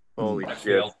 Holy I shit!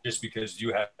 failed just because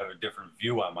you have a different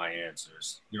view on my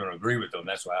answers. You don't agree with them.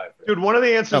 That's why I failed. Dude, one of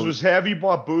the answers was, have you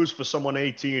bought booze for someone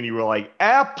 18? You were like,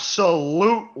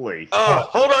 absolutely. Oh,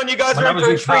 hold on. You guys are in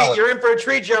for a treat. You're in for a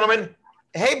treat, gentlemen.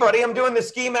 Hey, buddy, I'm doing the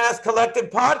Ski Mask Collective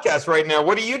podcast right now.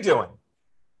 What are you doing?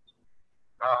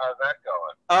 How's that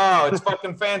going? Oh, it's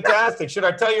fucking fantastic. Should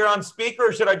I tell you you're on speaker,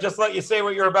 or should I just let you say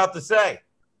what you're about to say?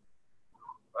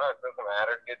 It doesn't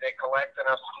matter. Did they collect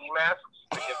enough ski masks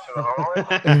to get to the hall?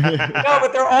 No,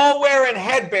 but they're all wearing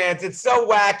headbands. It's so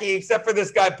wacky, except for this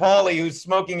guy, Paulie, who's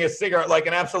smoking a cigarette like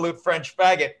an absolute French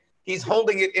faggot. He's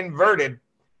holding it inverted.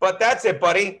 But that's it,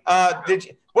 buddy.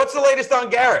 What's the latest on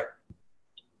Garrett?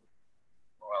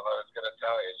 Well, I was going to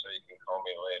tell you, so you can call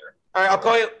me later. All right, I'll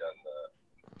call you.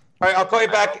 All right, I'll call you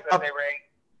back.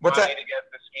 What's that? To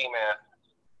get the ski mask.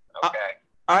 Okay.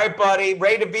 All right, buddy.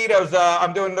 Ray DeVito's.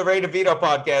 I'm doing the Ray DeVito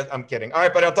podcast. I'm kidding. All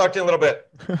right, buddy. I'll talk to you in a little bit.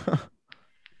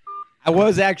 I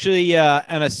was actually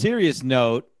on a serious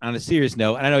note, and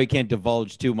I know you can't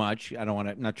divulge too much.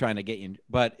 I'm not trying to get you,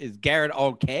 but is Garrett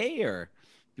okay, or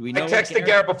do we know? I texted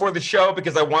Garrett before the show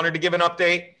because I wanted to give an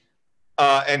update,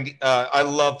 and I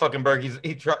love fucking Berg.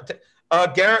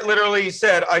 Garrett literally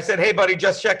said, I said, hey, buddy,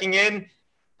 just checking in,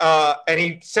 and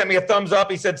he sent me a thumbs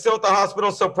up. He said, still at the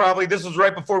hospital, so probably, this was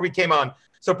right before we came on,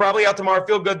 so probably out tomorrow.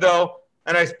 Feel good, though.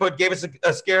 And I gave us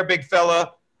a scare, big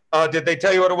fella. Did they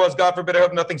tell you what it was? God forbid, I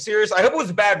hope nothing serious. I hope it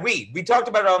was bad weed. We talked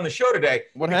about it on the show today.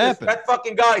 What happened? That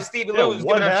fucking guy, Stevie Lou, was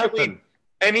giving out shit weed.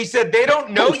 And he said they don't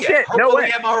know yet. Shit,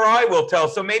 hopefully MRI will tell.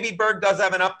 So maybe Berg does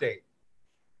have an update.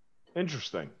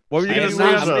 Interesting. What were you going to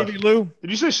say on Stevie Lou?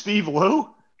 Did you say Steve Lou?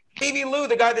 Stevie Lou,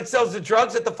 the guy that sells the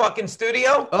drugs at the fucking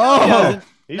studio? Oh,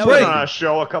 he's been on our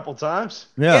show a couple times.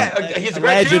 Yeah, he's a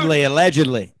great dude.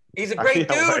 Allegedly. He's a great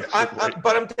dude.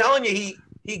 But I'm telling you,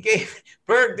 he gave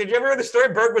Berg. Did you ever hear the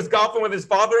story? Berg was golfing with his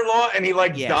father-in-law, and he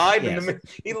died. Yes.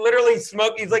 He literally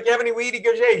smoked. He's like, "You have any weed?" He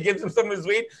goes, "Yeah." He gives him some of his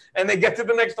weed, and they get to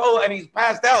the next hole, and he's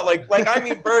passed out.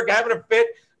 Berg having a fit,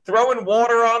 throwing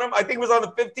water on him. I think it was on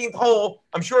the 15th hole.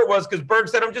 I'm sure it was because Berg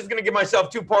said, "I'm just going to give myself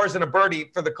 2 pars and a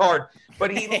birdie for the card."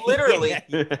 But he literally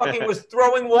fucking was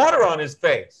throwing water on his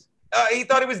face. He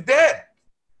thought he was dead.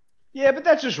 Yeah, but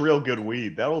that's just real good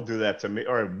weed. That'll do that to me,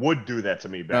 or it would do that to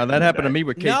me. No, that happened to me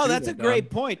with K2. No, that's a great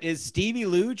point. Is Stevie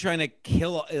Lou trying to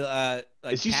kill?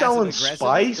 Is he selling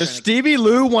spice? Does Stevie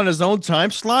Lou want his own time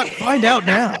slot? Find out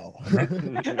now. I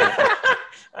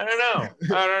don't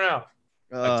know.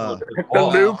 The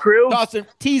Lou crew. Awesome.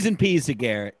 T's and P's to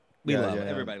Garrett. We love it.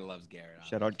 Everybody loves Garrett.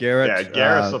 Shout out Garrett. Yeah,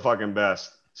 Garrett's the fucking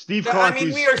best. Steve Conte. I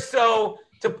mean, we are so.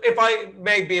 If I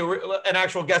may be an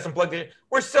actual guest and plug it,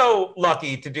 we're so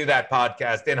lucky to do that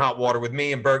podcast in hot water with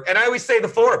me and Berg. And I always say the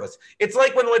 4 of us. It's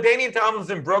like when LaDainian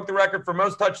Tomlinson broke the record for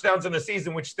most touchdowns in a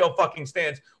season, which still fucking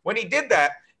stands. When he did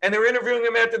that, and they were interviewing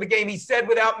him after the game. He said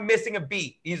without missing a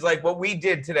beat, he's like, what we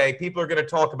did today, people are going to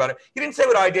talk about it. He didn't say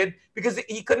what I did because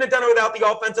he couldn't have done it without the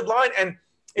offensive line. And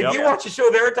if you watch the show,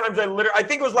 there are times I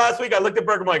think it was last week, I looked at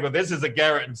Berger Mike, well, this is a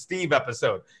Garrett and Steve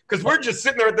episode because we're just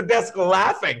sitting there at the desk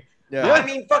laughing. Yeah. I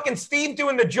mean, fucking Steve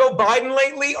doing the Joe Biden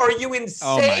lately. Are you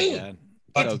insane?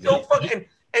 Oh, it's so fucking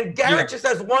 – and Garrett just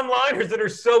has one-liners that are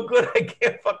so good I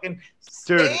can't fucking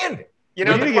stand it. You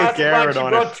know, the classic line, she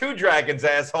brought 2 dragons,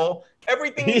 asshole.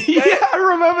 Everything he said. Yeah, I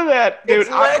remember that, dude. It's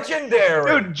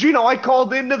legendary. Dude, Gino, I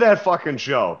called into that fucking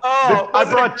show. Oh, I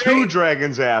brought 2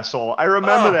 dragons, asshole. I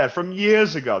remember that from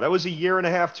years ago. That was a year and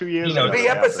a half, 2 years ago. The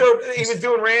episode, he was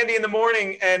doing Randy in the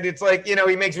morning, and it's like, you know,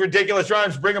 he makes ridiculous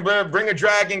rhymes, bring a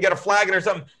dragon, get a flagon or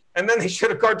something. And then they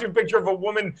showed a cartoon picture of a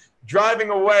woman driving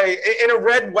away in a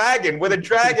red wagon with a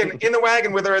dragon in the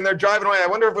wagon with her, and they're driving away. I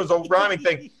wonder if it was a rhyming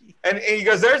thing. And he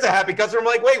goes, there's a happy customer. I'm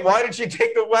like, wait, why did she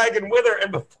take the wagon with her?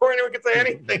 And before anyone could say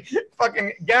anything,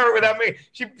 fucking Garrett without me,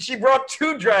 she brought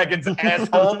 2 dragons,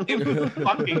 asshole. It was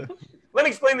fucking. Let me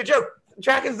explain the joke.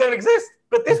 Dragons don't exist,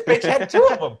 but this bitch had 2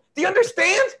 of them. Do you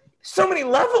understand? So many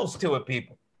levels to it,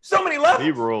 people. So many levels.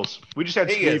 He rules. We just had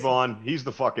Steve on. He's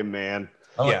the fucking man.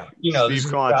 Yeah. You know,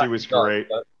 Steve Conti was great.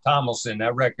 Tomlinson,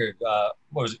 that record,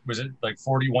 what was it like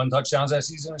 41 touchdowns that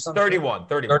season or something? 31.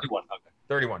 Okay.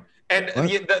 31. And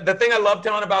the thing I love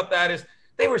telling about that is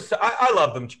they were so, I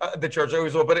love them, the Church, I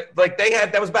always will, but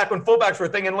that was back when fullbacks were a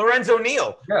thing, and Lorenzo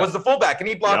Neal was the fullback, and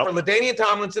he blocked for LaDainian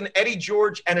Tomlinson, Eddie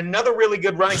George, and another really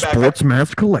good running back. Sports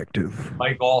Math Collective.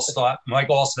 Mike Allstott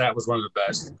was one of the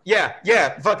best.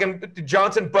 Yeah, fucking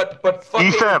Johnson, but fucking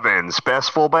Heath Evans,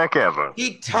 best fullback ever.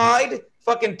 He tied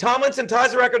fucking Tomlinson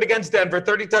ties the record against Denver,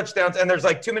 30 touchdowns, and there's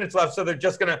like 2 minutes left, so they're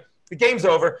just gonna. The game's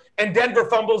over, and Denver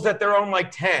fumbles at their own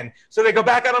like 10. So they go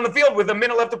back out on the field with a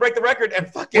minute left to break the record, and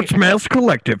fucking. It's Mass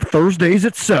Collective Thursdays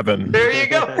at 7. There you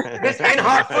go. This ain't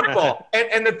hot football.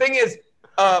 And the thing is,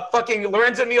 fucking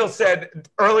Lorenzo Neal said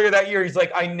earlier that year, he's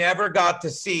like, I never got to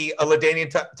see a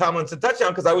LaDainian Tomlinson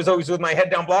touchdown because I was always with my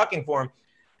head down blocking for him.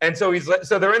 And so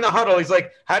so they're in the huddle. He's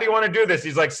like, how do you want to do this?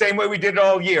 He's like, same way we did it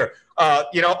all year.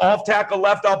 Off tackle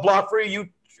left, I'll block for you.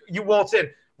 You waltz in.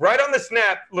 Right on the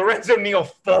snap, Lorenzo Neal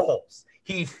falls.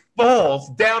 He falls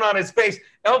down on his face.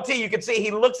 LT, you can see he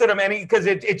looks at him, and because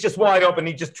it's just wide open.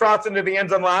 He just trots into the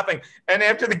end zone laughing. And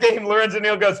after the game, Lorenzo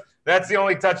Neal goes, that's the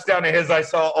only touchdown of his I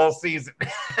saw all season.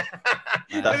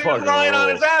 He was lying on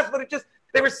his ass, but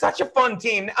they were such a fun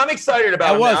team. I'm excited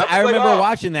about it. I remember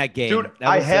watching that game. Dude,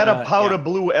 I had a powder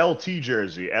blue LT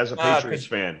jersey as a Patriots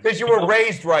fan. Because you were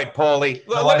raised right, Paulie.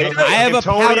 I have a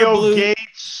powder blue.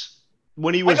 Gates.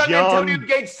 When he was young, Antonio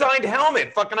Gates signed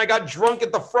helmet. Fucking, I got drunk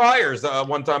at the Friars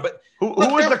one time. But who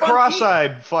was the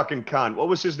cross-eyed fucking cunt? What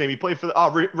was his name? He played for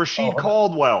Rasheed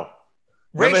Caldwell.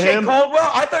 Rasheed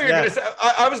Caldwell. I thought you were going to say.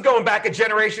 I was going back a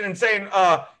generation and saying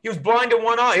he was blind in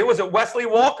one eye. It was Wesley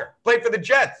Walker. Played for the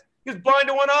Jets. He was blind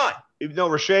in one eye. No,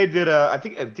 Rasheed did. I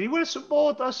think did he win a Super Bowl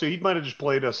with us? Or he might have just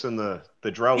played us in the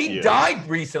drought. He died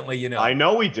recently, you know. I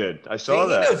know he did. I saw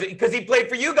that. He knows it because he played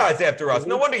for you guys after us.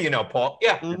 No wonder you know, Paul.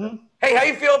 Yeah. Mm-hmm. Hey, how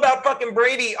you feel about fucking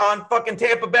Brady on fucking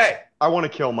Tampa Bay? I want to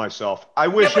kill myself. I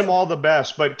wish him all the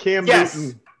best, but Cam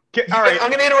Newton. All right. I'm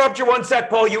going to interrupt you 1 sec,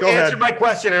 Paul. You answered my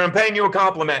question, and I'm paying you a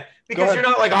compliment because you're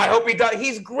not like, I hope he does.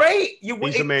 He's great. He's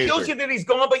amazing. It kills you that he's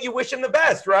gone, but you wish him the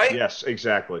best, right? Yes,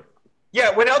 exactly.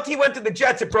 Yeah, when LT went to the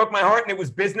Jets, it broke my heart, and it was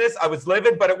business. I was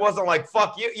livid, but it wasn't like,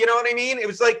 fuck you. You know what I mean? It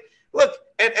was like, look,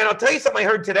 and I'll tell you something I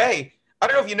heard today. I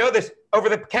don't know if you know this. Over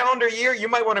the calendar year, you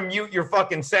might want to mute your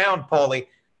fucking sound, Paulie.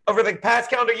 Over the past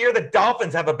calendar year, the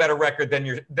Dolphins have a better record than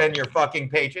your fucking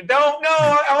Patriots. No,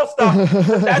 I'll stop.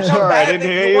 That's how bad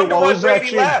you wonder why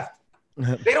Brady left.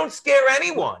 They don't scare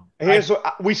anyone.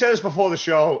 We said this before the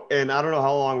show, and I don't know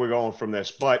how long we're going from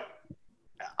this, but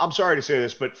I'm sorry to say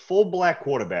this, but full black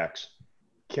quarterbacks,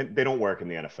 they don't work in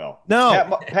the NFL.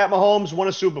 No. Pat Mahomes won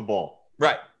a Super Bowl.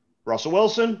 Right. Russell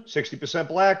Wilson, 60%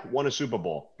 black, won a Super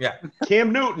Bowl. Yeah.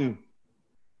 Cam Newton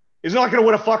is not going to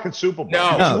win a fucking Super Bowl.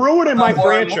 No. He's ruining my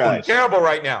franchise. Terrible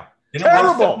right now.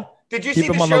 Terrible. Did you see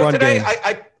the show today?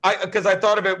 Because I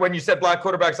thought of it when you said black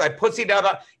quarterbacks. I pussied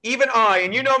out. Even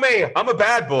and you know me, I'm a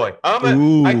bad boy. I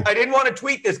didn't want to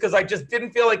tweet this because I just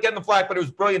didn't feel like getting the flack, but it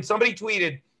was brilliant. Somebody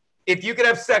tweeted, if you could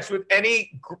have sex with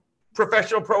any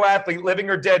professional pro athlete, living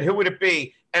or dead, who would it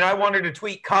be? And I wanted to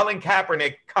tweet Colin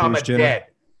Kaepernick, dead,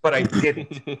 but I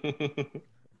didn't.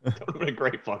 That would have been a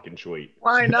great fucking tweet.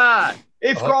 Why not?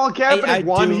 If Colin Kaepernick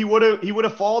won, he would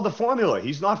have followed the formula.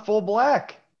 He's not full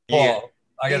black. Paul,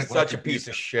 he's such a piece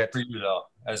of shit. For you though,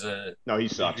 no, he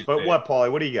sucks. But what,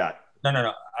 Paulie? What do you got?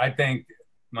 No. I think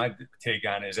my take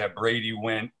on it is that Brady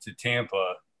went to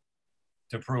Tampa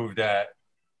to prove that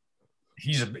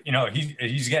he's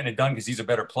getting it done because he's a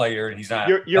better player and he's not.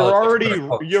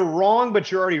 You're wrong,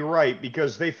 but you're already right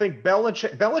because they think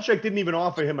Belichick didn't even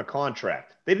offer him a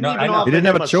contract. They didn't even offer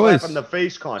him a slap in the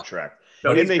face contract. So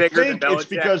and they think it's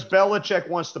because Belichick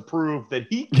wants to prove that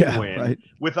he can win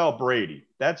without Brady.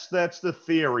 That's the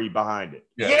theory behind it.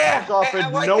 Yeah, he's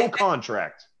offered no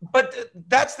contract. But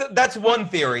that's one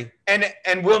theory, and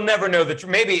we'll never know the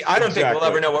truth. Maybe I don't think we'll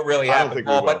ever know what really happened,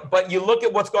 Paul. But you look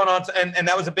at what's going on, and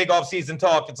that was a big offseason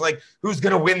talk. It's like, who's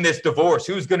going to win this divorce?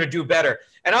 Who's going to do better?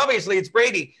 And obviously it's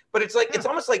Brady. But it's like it's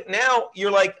almost like now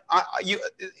you're like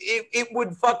it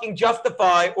would fucking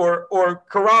justify or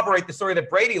corroborate the story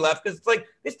that Brady left because it's like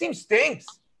this team stinks.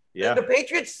 Yeah, the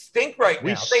Patriots stink right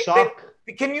now. We suck.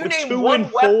 Can you name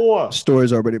one weapon?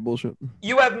 Story's already bullshit.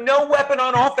 You have no weapon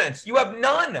on offense. You have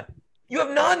none. You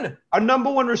have none. Our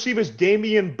number one receiver is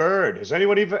Damian Byrd. Has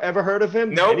anybody ever heard of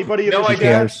him? Nope. Anybody? No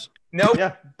idea. Nope.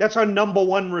 Yeah, that's our number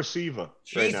one receiver.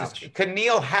 Jesus.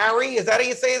 N'Keal Harry? Is that how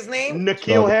you say his name?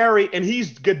 N'Keal Harry, and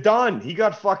he's done. He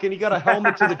got a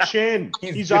helmet to the chin.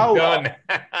 He's out. Done.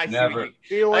 I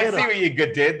see what you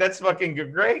did. That's fucking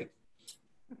good. Great.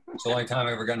 It's the only time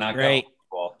I ever got knocked out.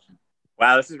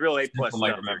 Wow, this is really A+.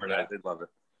 Might remember that. I did love it.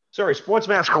 Sorry, Sports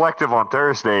Mask Collective on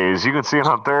Thursdays. You can see it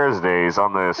on Thursdays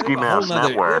on the Ski Mask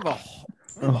Network.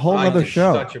 A whole other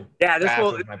show.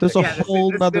 There's a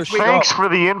whole other show. Thanks for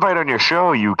the invite on your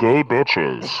show, you gay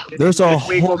bitches. This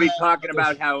week we'll be talking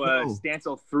about how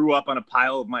Stancil threw up on a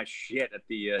pile of my shit at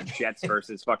the Jets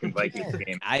versus fucking Vikings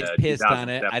game. I pissed on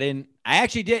it. I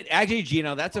actually did. Actually,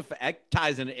 Gino, that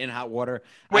ties in hot water.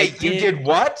 Wait, you did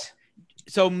what?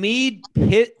 So Mead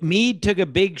took a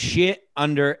big shit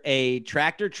under a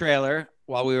tractor trailer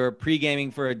while we were pre-gaming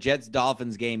for a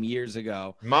Jets-Dolphins game years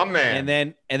ago. My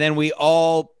man. And then we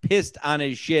all pissed on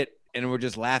his shit and we're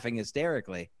just laughing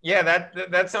hysterically. Yeah,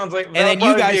 that sounds like. And then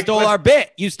you guys stole our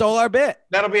bit. You stole our bit.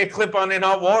 That'll be a clip on In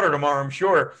Hot Water tomorrow, I'm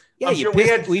sure. Yeah, I'm sure we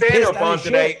had stand-up on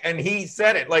today, and he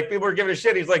said it. Like, people were giving a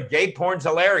shit. He's like, gay porn's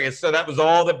hilarious. So that was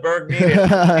all that Berg needed.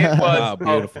 It was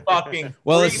beautiful. Fucking.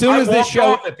 Well, as soon as this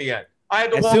show at the end, I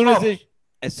had to walk off.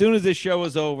 As soon as this show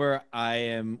is over,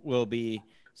 will be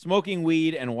smoking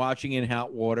weed and watching In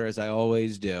Hot Water as I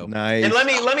always do. Nice. And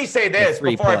let me say this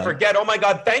before I forget. Oh my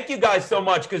God, thank you guys so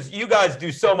much because you guys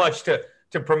do so much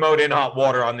to promote In Hot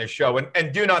Water on this show,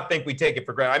 and do not think we take it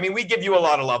for granted. I mean, we give you a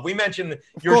lot of love. We mention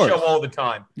your show all the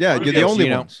time. Yeah, you're the only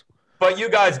ones. But you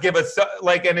guys give us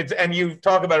and you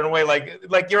talk about it in a way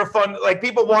like you're fun. Like,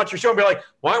 people watch your show and be like,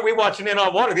 why aren't we watching In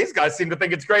Hot Water? These guys seem to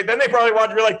think it's great. Then they probably watch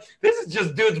and be like, this is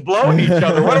just dudes blowing each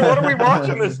other. What are we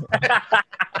watching this?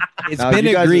 It's been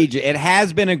egregious. It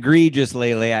has been egregious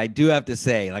lately. I do have to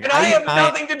say. And I have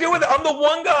nothing to do with it. I'm the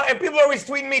one guy, and people are always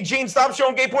tweeting me, Gene, stop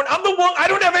showing gay porn. I'm the one. I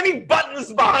don't have any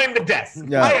buttons behind the desk.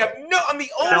 Yeah. I'm the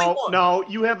only one. No,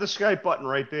 you have the Skype button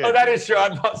right there. Oh, that is true.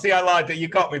 See, I lied to you. You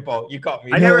caught me, Paul. You caught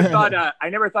me. I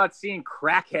never thought seeing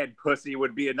crackhead pussy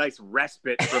would be a nice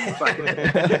respite from fucking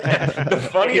the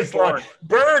funniest line.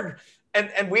 Berg,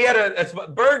 and we had a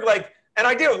Berg, like. And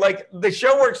I do, like, the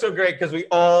show works so great because we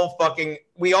all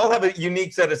have a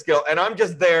unique set of skill, and I'm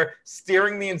just there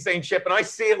steering the insane ship, and I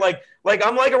see it like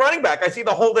I'm like a running back. I see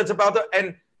the hole that's about to,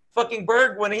 and fucking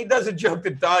Berg, when he does a joke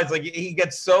that dies, like, he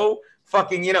gets so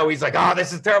fucking, he's like,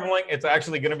 this is terrible. Like, it's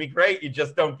actually going to be great. You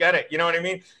just don't get it. You know what I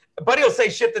mean? But he'll say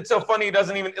shit that's so funny he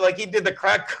doesn't even, like, he did the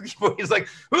crack cookie boy. He's like,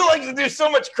 who likes to do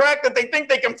so much crack that they think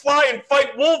they can fly and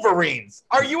fight Wolverines?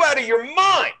 Are you out of your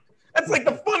mind? That's like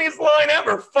the funniest line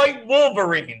ever. Fight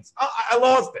Wolverines. I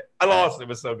lost it. It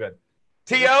was so good.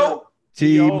 T.O.?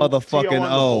 T motherfucking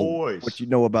O. What you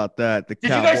know about that? The Did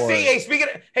Cowboys. You guys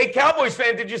see, Cowboys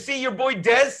fan, did you see your boy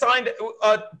Dez signed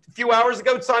a few hours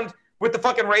ago, signed with the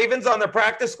fucking Ravens on their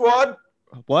practice squad?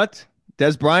 What?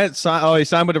 Des Bryant signed? Oh, he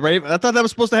signed with the Ravens? I thought that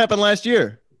was supposed to happen last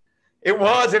year. It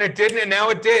was, and it didn't, and now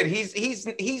it did.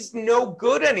 He's no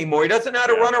good anymore. He doesn't know how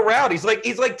to run a route. He's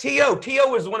like T.O.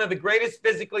 T.O. is one of the greatest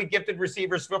physically gifted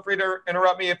receivers. Feel free to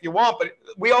interrupt me if you want, but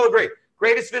we all agree.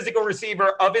 Greatest physical receiver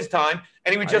of his time,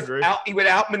 and he would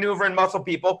outmaneuver and muscle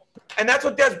people. And that's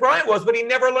what Des Bryant was, but he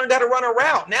never learned how to run a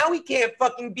route. Now he can't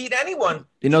fucking beat anyone.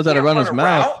 He knows how to run his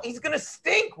mouth. Route. He's going to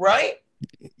stink, right?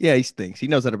 Yeah, he stinks. He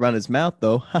knows how to run his mouth,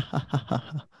 though.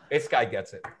 This guy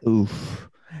gets it. Oof.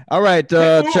 All right,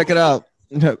 check it out.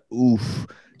 Oof.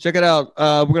 Check it out.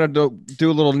 We're going to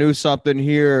do a little new something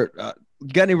here.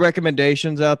 Got any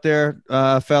recommendations out there,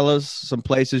 fellas? Some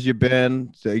places you've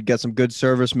been? So you got some good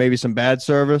service, maybe some bad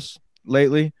service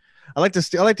lately? I like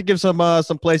to give some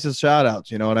places shout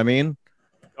outs. You know what I mean?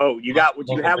 Oh, you have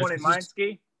one in mind,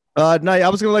 Ski? No, I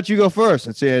was going to let you go first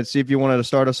and see if you wanted to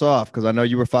start us off because I know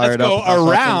you were fired Let's up. go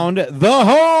around the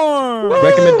horn.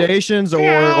 Recommendations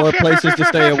or places to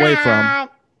stay away from.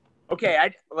 Okay,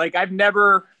 I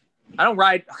don't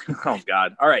ride. Oh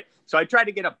God! All right, so I tried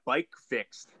to get a bike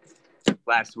fixed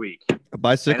last week. A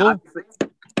bicycle?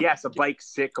 Yes, a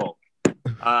bicycle.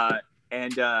 So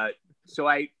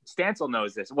Stancil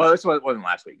knows this. Well, this wasn't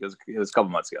last week. It was a couple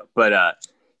months ago. But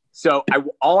so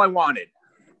all I wanted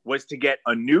was to get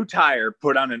a new tire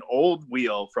put on an old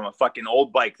wheel from a fucking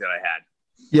old bike that I had.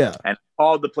 Yeah. And I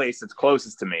called the place that's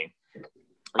closest to me.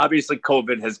 Obviously,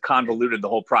 COVID has convoluted the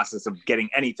whole process of getting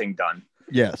anything done.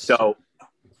 Yes. So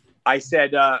I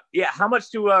said, yeah, how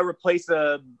much to replace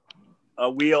a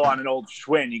wheel on an old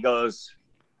Schwinn? He goes,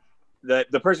 the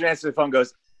person who answered the phone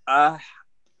goes, I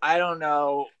don't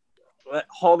know.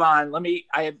 Hold on. Let me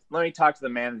talk to the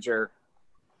manager.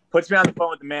 Puts me on the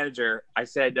phone with the manager. I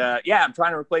said, yeah, I'm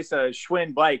trying to replace a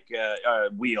Schwinn bike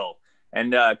wheel.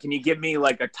 And can you give me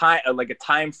like a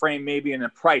time frame maybe and a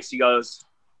price? He goes,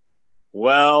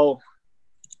 well,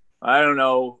 I don't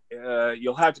know.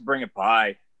 You'll have to bring it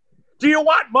by. Do you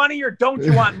want money or don't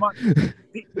you want money?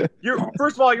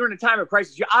 First of all, you're in a time of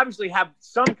crisis. You obviously have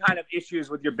some kind of issues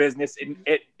with your business,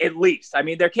 at least. I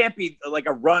mean, there can't be like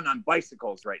a run on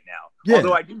bicycles right now. Yeah.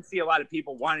 Although I do see a lot of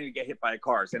people wanting to get hit by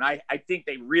cars. And I think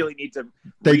they really need to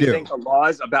rethink the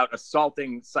laws about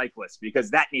assaulting cyclists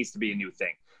because that needs to be a new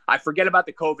thing. I forget about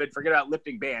the COVID, forget about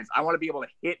lifting bans. I want to be able to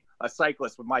hit a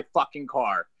cyclist with my fucking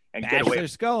car and get away.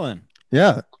 Sculling.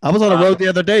 Yeah, I was on a road the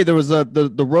other day. There was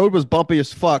the road was bumpy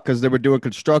as fuck because they were doing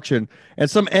construction,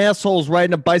 and some assholes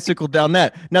riding a bicycle down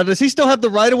that. Now, does he still have the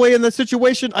right of way in that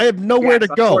situation? I have nowhere to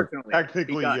go.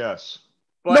 Technically, yes.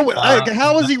 But, no,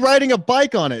 how is he riding a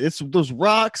bike on it? It's those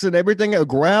rocks and everything,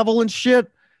 gravel and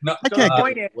shit. No, I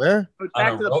can't get where. But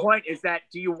back to the point is that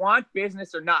do you want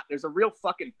business or not? There's a real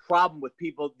fucking problem with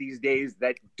people these days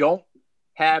that don't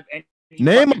have any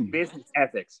business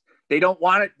ethics. They don't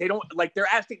want it. They don't like. They're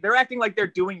acting like they're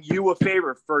doing you a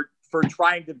favor for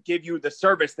trying to give you the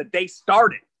service that they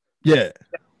started. Yeah,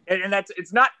 and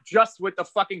it's not just with the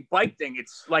fucking bike thing.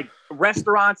 It's like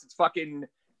restaurants. It's fucking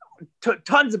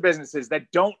tons of businesses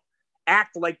that don't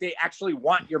act like they actually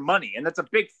want your money, and that's a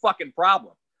big fucking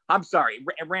problem. I'm sorry,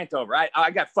 rant over.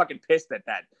 I got fucking pissed at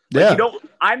that. Like, yeah.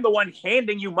 I'm the one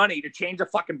handing you money to change a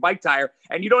fucking bike tire,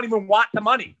 and you don't even want the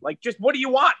money. Like, just what do you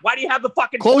want? Why do you have the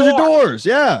fucking close your doors?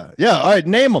 Yeah, yeah. All right,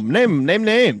 name them. Name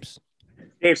names.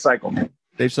 Dave Cycle.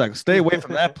 Dave Cycle. Stay away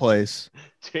from that place.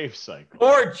 Dave Cycle.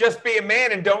 Or just be a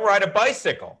man and don't ride a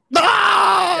bicycle.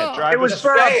 Ah! Yeah, drive it was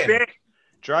for a bit.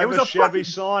 Drive a Chevy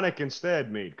Sonic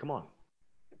instead, mate. Come on.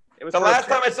 The last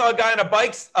time I saw a guy on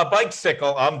a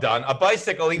bicycle, I'm done. A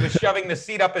bicycle, he was shoving the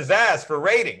seat up his ass for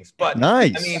ratings. But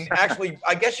nice. I mean, actually,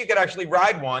 I guess you could actually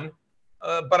ride one,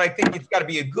 but I think it's got to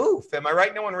be a goof. Am I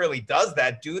right? No one really does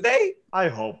that, do they? I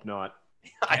hope not.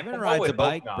 Evan rides a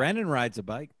bike. Brandon rides a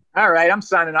bike. All right, I'm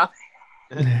signing off.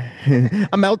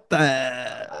 I'm out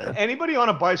there. Anybody on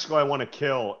a bicycle I want to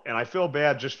kill, and I feel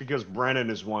bad just because Brennan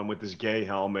is one with his gay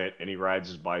helmet and he rides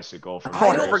his bicycle.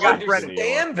 I don't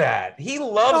understand that. He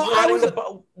loves riding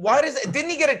the. Why does it? Didn't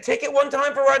he get a ticket one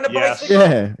time for riding a bicycle?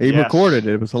 Yeah, he recorded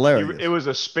it. It was hilarious. It was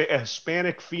a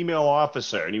Hispanic female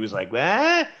officer, and he was like,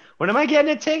 "What? What am I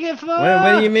getting a ticket for?"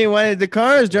 What do you mean? Why the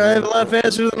cars drive a lot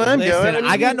faster than I'm going?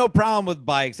 I got no problem with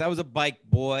bikes. I was a bike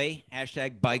boy.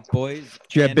 # bike boys.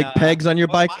 Did you have big pegs on your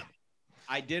bike?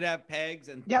 I did have pegs,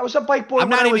 and yeah, I was a bike boy. I'm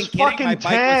not even kidding. Fucking My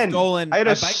 10. stolen. I had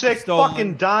a sick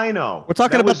fucking dyno. We're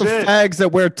talking about the fags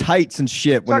that wear tights and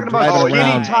shit when you're driving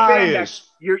around. Tires.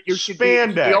 You should be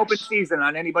the open season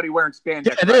on anybody wearing spandex.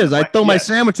 Yeah, it is. I throw my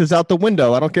sandwiches out the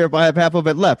window. I don't care if I have half of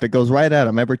it left. It goes right at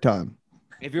them every time.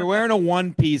 If you're wearing a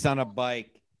one piece on a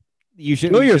bike, you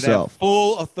should yourself have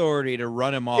full authority to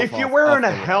run him off. If you're wearing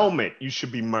a helmet, you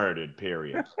should be murdered.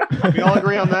 Period. We all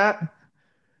agree on that?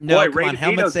 No, come on,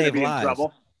 helmets save lives.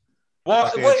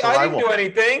 Well, wait, I didn't do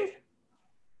anything.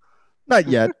 Not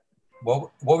yet.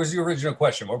 What was the original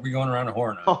question? What were we going around the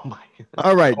horn on? Oh my!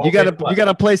 All right, you got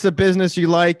a place of business you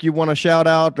like, you want to shout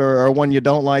out, or one you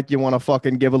don't like, you want to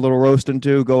fucking give a little roasting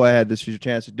to. Go ahead, this is your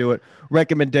chance to do it.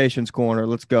 Recommendations corner,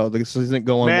 let's go. This isn't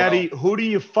going. Maddie, who do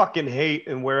you fucking hate,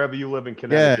 and wherever you live in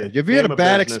Connecticut? Yeah, have you had a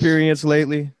bad experience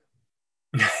lately?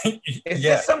 Is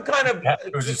this some kind of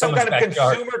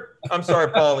consumer? I'm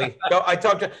sorry, Paulie. No,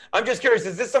 I'm just curious.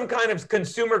 Is this some kind of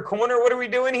consumer corner? What are we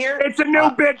doing here? It's a new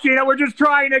bit, We're just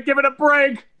trying to give it a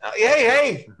break.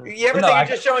 Hey! You ever think you're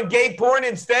just showing gay porn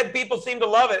instead? People seem to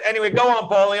love it. Anyway, go on,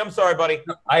 Paulie. I'm sorry, buddy.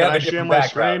 I have a different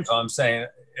background, so I'm saying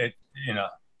it.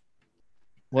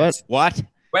 What?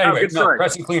 Wait, no,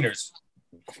 Crescent Cleaners.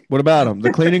 What about them?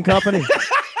 The cleaning company?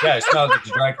 Yeah, it's not the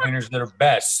dry cleaners that are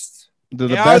best. They're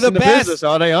the best in the business,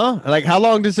 are they? Huh? Like, how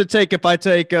long does it take if I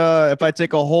take a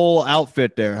whole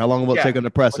outfit there? How long will it take them to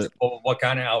press it? What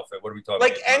kind of outfit? What are we talking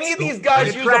Like about? any of these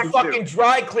guys use a fucking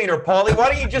dry cleaner, Paulie.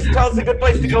 Why don't you just tell us a good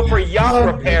place to go for yacht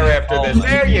repair after this?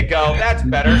 There you go. That's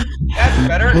better. That's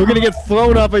better. We're gonna get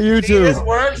thrown off of YouTube. See, this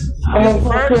works. This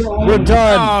works. We're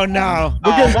done. Oh no.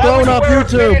 We're getting thrown off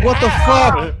YouTube. What the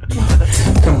fuck?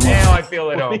 Now I feel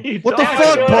it home. What the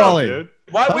fuck, Paulie?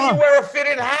 Why would you wear a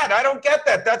fitted hat? I don't get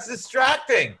that. That's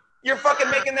distracting. You're fucking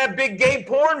making that big gay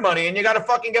porn money, and you got to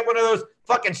fucking get one of those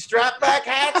fucking strap back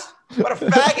hats. What a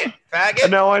faggot, faggot.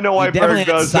 Now I know why Berg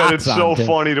does that. It's so on,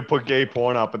 funny to put gay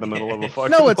porn up in the middle of a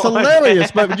fucking. No, it's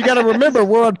hilarious, but you got to remember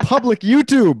we're on public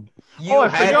YouTube. I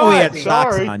forgot he had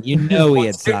socks on. You know he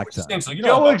had socks on.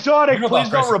 Joe Exotic, please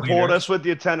don't report us with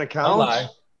your 10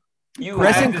 accounts.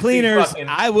 Crescent Cleaners.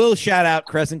 I will shout out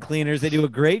Crescent Cleaners. They do a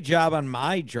great job on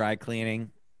my dry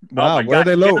cleaning. Wow, oh my God,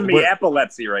 giving me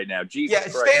epilepsy right now.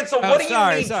 Jesus Christ. Stancil, what do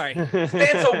you need? Sorry.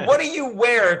 Stancil, what do you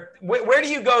wear? Where do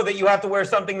you go that you have to wear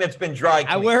something that's been dry cleaned?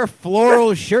 I wear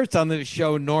floral shirts on the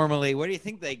show normally. Where do you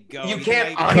think they go? You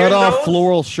can't cut off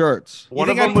floral shirts. You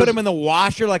think I put them in the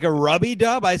washer like a rubby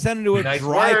dub? I send them to a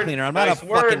dry cleaner. I'm not a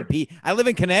fucking piece. I live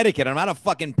in Connecticut. I'm not a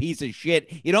fucking piece of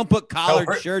shit. You don't put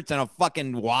collared shirts in a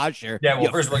fucking washer. Yeah,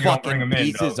 well, first of all, you don't bring them in.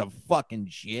 Pieces of fucking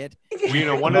shit.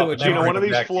 Well, one of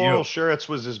these floral shirts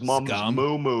was his mom's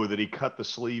moo that he cut the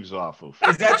sleeves off of.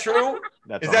 Is that true?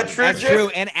 That's true? That's true.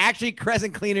 And actually,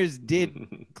 Crescent Cleaners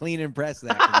did clean and press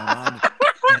that.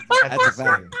 That's a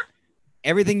fact.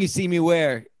 Everything you see me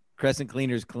wear, Crescent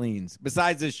Cleaners cleans.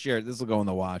 Besides this shirt, this will go in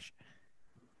the wash.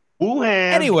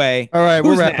 Anyway, all right,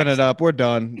 we're wrapping it up. We're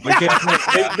done.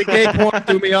 The gay porn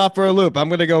threw me off for a loop. I'm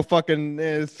gonna go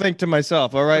fucking think to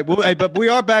myself. All right, but we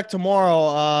are back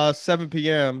tomorrow, 7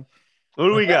 p.m. Who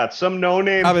do we got? Some no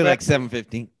name. Probably like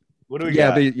 7:15. What do we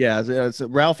got? It's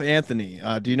Ralph Anthony.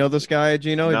 Do you know this guy,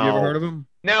 Gino? No. Have you ever heard of him?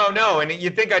 No, and you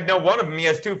think I'd know one of them. He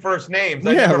has 2 first names.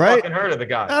 I Yeah, never right? fucking heard of the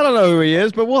guy. I don't know who he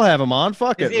is, but we'll have him on.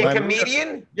 Fuck Is it. he a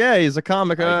comedian? Yeah, he's a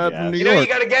comic from New You know, York.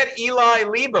 you got to get Eli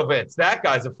Leibovitz. That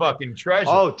guy's a fucking treasure.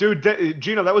 Oh, dude,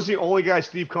 Gino, that was the only guy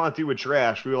Steve Conti would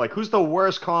trash. We were like, who's the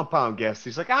worst compound guest?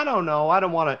 He's like, I don't know. I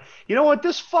don't want to. You know what?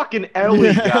 This fucking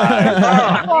Ellie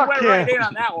guy. You went right in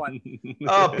on that one.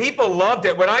 People loved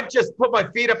it. When I just put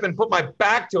my feet up and put my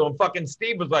back to him, fucking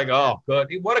Steve was like, oh, good.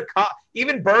 What a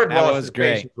even Berg lost his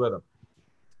patience with him.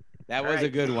 That was a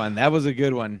good one. That was a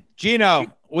good one. Gino,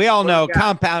 we all know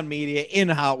Compound Media in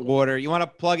hot water. You want to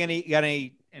plug any? Got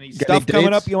any stuff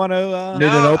coming up? You want to? Need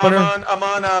an opener? I'm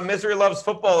on Misery Loves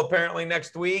Football apparently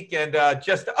next week, and you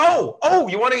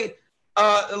want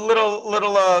a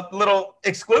little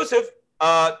exclusive?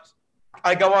 I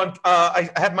go on. I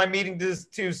have my meeting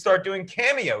to start doing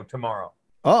Cameo tomorrow.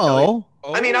 I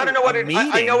mean, I don't know what I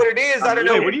know what it is. I don't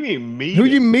know. What do you mean meeting? Who are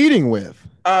you meeting with?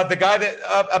 The guy that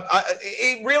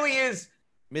it really is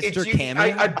Mr. Cameo.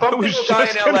 I bumped into a guy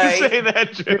in LA. Say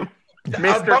that, Jim.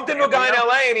 I bumped into a guy in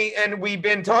LA and we've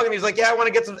been talking. He's like, yeah, I want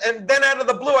to get some. And then out of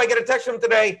the blue, I get a text from him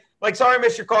today. Like, sorry, I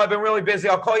missed your call. I've been really busy.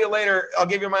 I'll call you later. I'll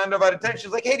give you my undivided attention.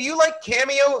 He's like, hey, do you like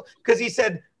Cameo? Because he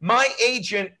said, my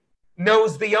agent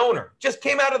knows the owner. Just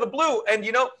came out of the blue. And,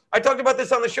 you know, I talked about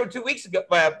this on the show 2 weeks ago,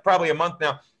 probably a month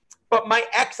now. But my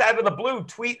ex out of the blue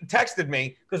texted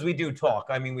me, because we do talk.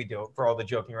 I mean, we do, for all the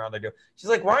joking around I do. She's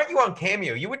like, why aren't you on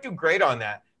Cameo? You would do great on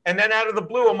that. And then out of the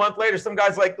blue, a month later, some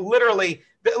guy's like, literally,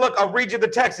 look, I'll read you the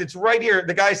text. It's right here.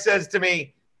 The guy says to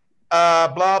me, blah,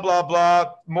 blah,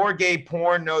 blah, more gay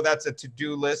porn. No, that's a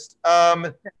to-do list.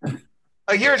 Here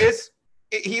it is.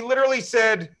 He literally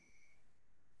said,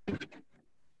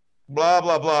 blah,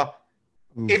 blah, blah.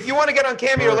 If you want to get on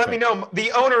Cameo, let me know.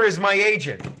 The owner is my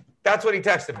agent. That's what he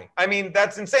texted me. I mean,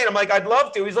 that's insane. I'm like, I'd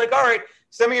love to. He's like, all right,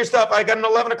 send me your stuff. I got an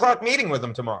 11 o'clock meeting with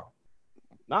him tomorrow.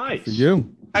 Nice. For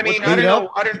you. I mean, I don't know.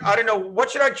 I don't know.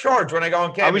 What should I charge when I go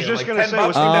on Cameo? I was just like going to say, $10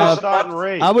 what's the starting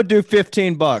rate? I would do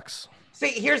 $15. See,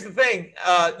 here's the thing.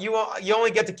 You only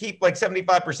get to keep like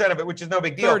 75% of it, which is no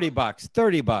big deal.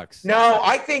 $30. No,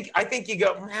 I think you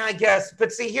go. I guess,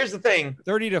 but see, here's the thing.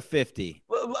 30 to 50.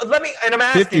 Let me, and I'm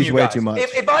asking you way guys, too much.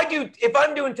 if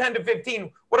I'm doing 10 to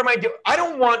 15, what am I doing? I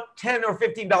don't want $10 or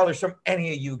 $15 from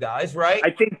any of you guys, right? I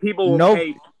think people will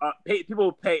pay. People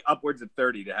will pay upwards of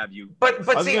 30 to have you. But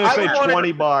see, I would want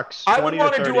 $20. I would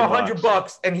want to do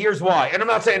 $100, and here's why. And I'm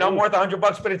not saying I'm worth $100,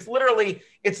 but it's literally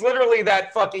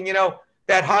that fucking, you know,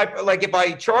 that high. Like if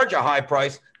I charge a high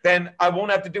price, then I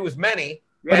won't have to do as many.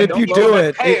 But if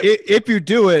you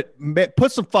do it,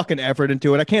 put some fucking effort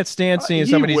into it. I can't stand seeing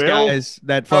some of these guys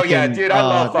that fucking. Oh yeah, dude, I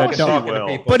love fucking talking to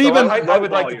people. But so even I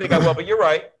would like to think I will, but you're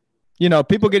right. you know,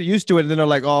 people get used to it, and then they're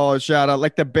like, "Oh, shout out!"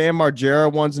 Like the Bam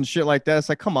Margera ones and shit like that. It's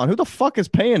like, come on, who the fuck is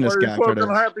paying this guy for this?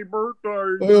 Happy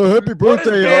birthday! Oh, happy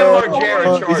birthday! Bam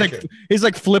Margera he's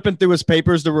like flipping through his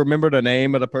papers to remember the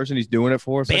name of the person he's doing it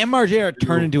for. It's Bam Margera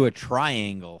turned into a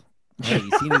triangle. Hey,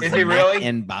 you seen his Is he neck really?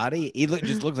 and body? He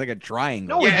just looks like a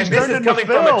triangle. Yeah, and this is coming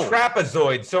from a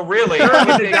trapezoid. So really,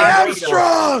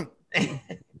 strong.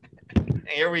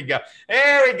 Here we go.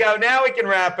 There we go. Now we can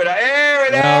wrap it up.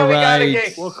 We got a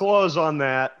game. We'll close on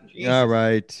that. All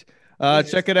right.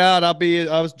 Check it out.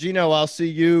 Gino. I'll see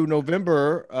you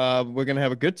November. We're gonna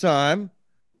have a good time.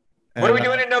 What are we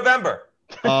doing in November?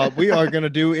 We are gonna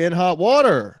do In Hot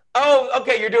Water. Oh,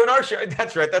 okay. You're doing our show.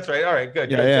 That's right. All right.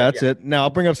 Good. Yeah, that's it. Now I'll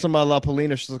bring up some La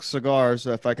Polina cigars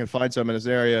if I can find some in this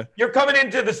area. You're coming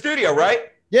into the studio, right?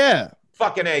 Yeah.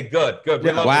 Fucking A. Good.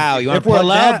 Yeah. Wow. You want if we're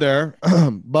allowed there,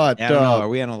 but yeah, I don't know. Are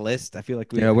we on a list? I feel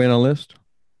like we're on a list.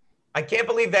 I can't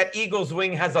believe that Eagles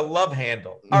wing has a love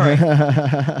handle. All right.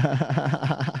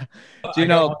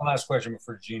 Gino, one last question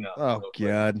for Gino. Oh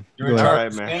God. You're in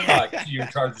charge you're in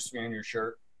charge of scanning your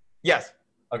shirt. Yes.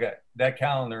 Okay. That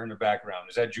calendar in the background,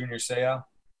 is that Junior Seau?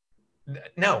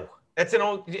 No. That's an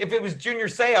old. If it was Junior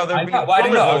Seau, there'd be. I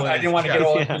didn't know. I didn't want to get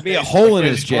all. There'd be a hole in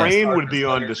his chest. Brain would be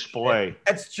on display.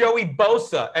 That's Joey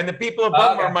Bosa, and the people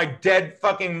above him are my dead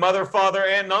fucking mother, father,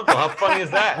 aunt, and uncle. How funny is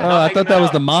that? Oh, I thought that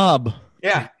was the mob.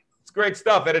 Yeah, it's great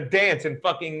stuff at a dance in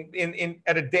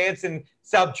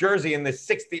South Jersey in the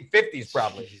 50s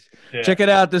probably. Yeah. Check it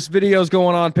out. This video is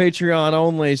going on Patreon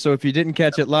only, so if you didn't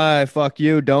catch it live, fuck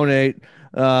you. Donate.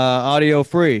 Audio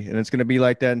free, and it's going to be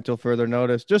like that until further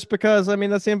notice, just because I mean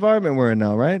that's the environment we're in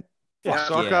now, right?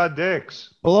 Suck our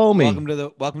dicks. Below me.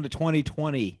 Welcome to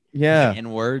 2020. Yeah.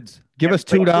 In words. Give us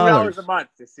 $2. $2 a month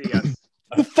to see us.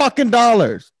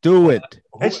 $2. Do it.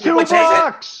 It's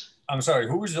 $2. I'm sorry.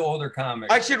 Who was the older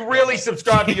comic? I should really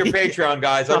subscribe to your Patreon,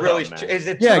 guys. I really. Is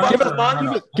it $2 a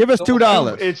month? Give us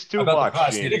 $2. It's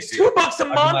 $2. It's $2 a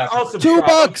month. I'll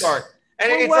subscribe. $2.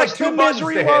 And it's like 2 months to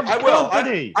hit. I will.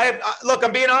 Look,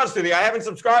 I'm being honest with you. I haven't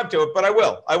subscribed to it, but I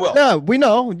will. Yeah, we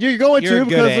know you're going to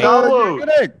because you're good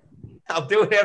egg. I'll do it.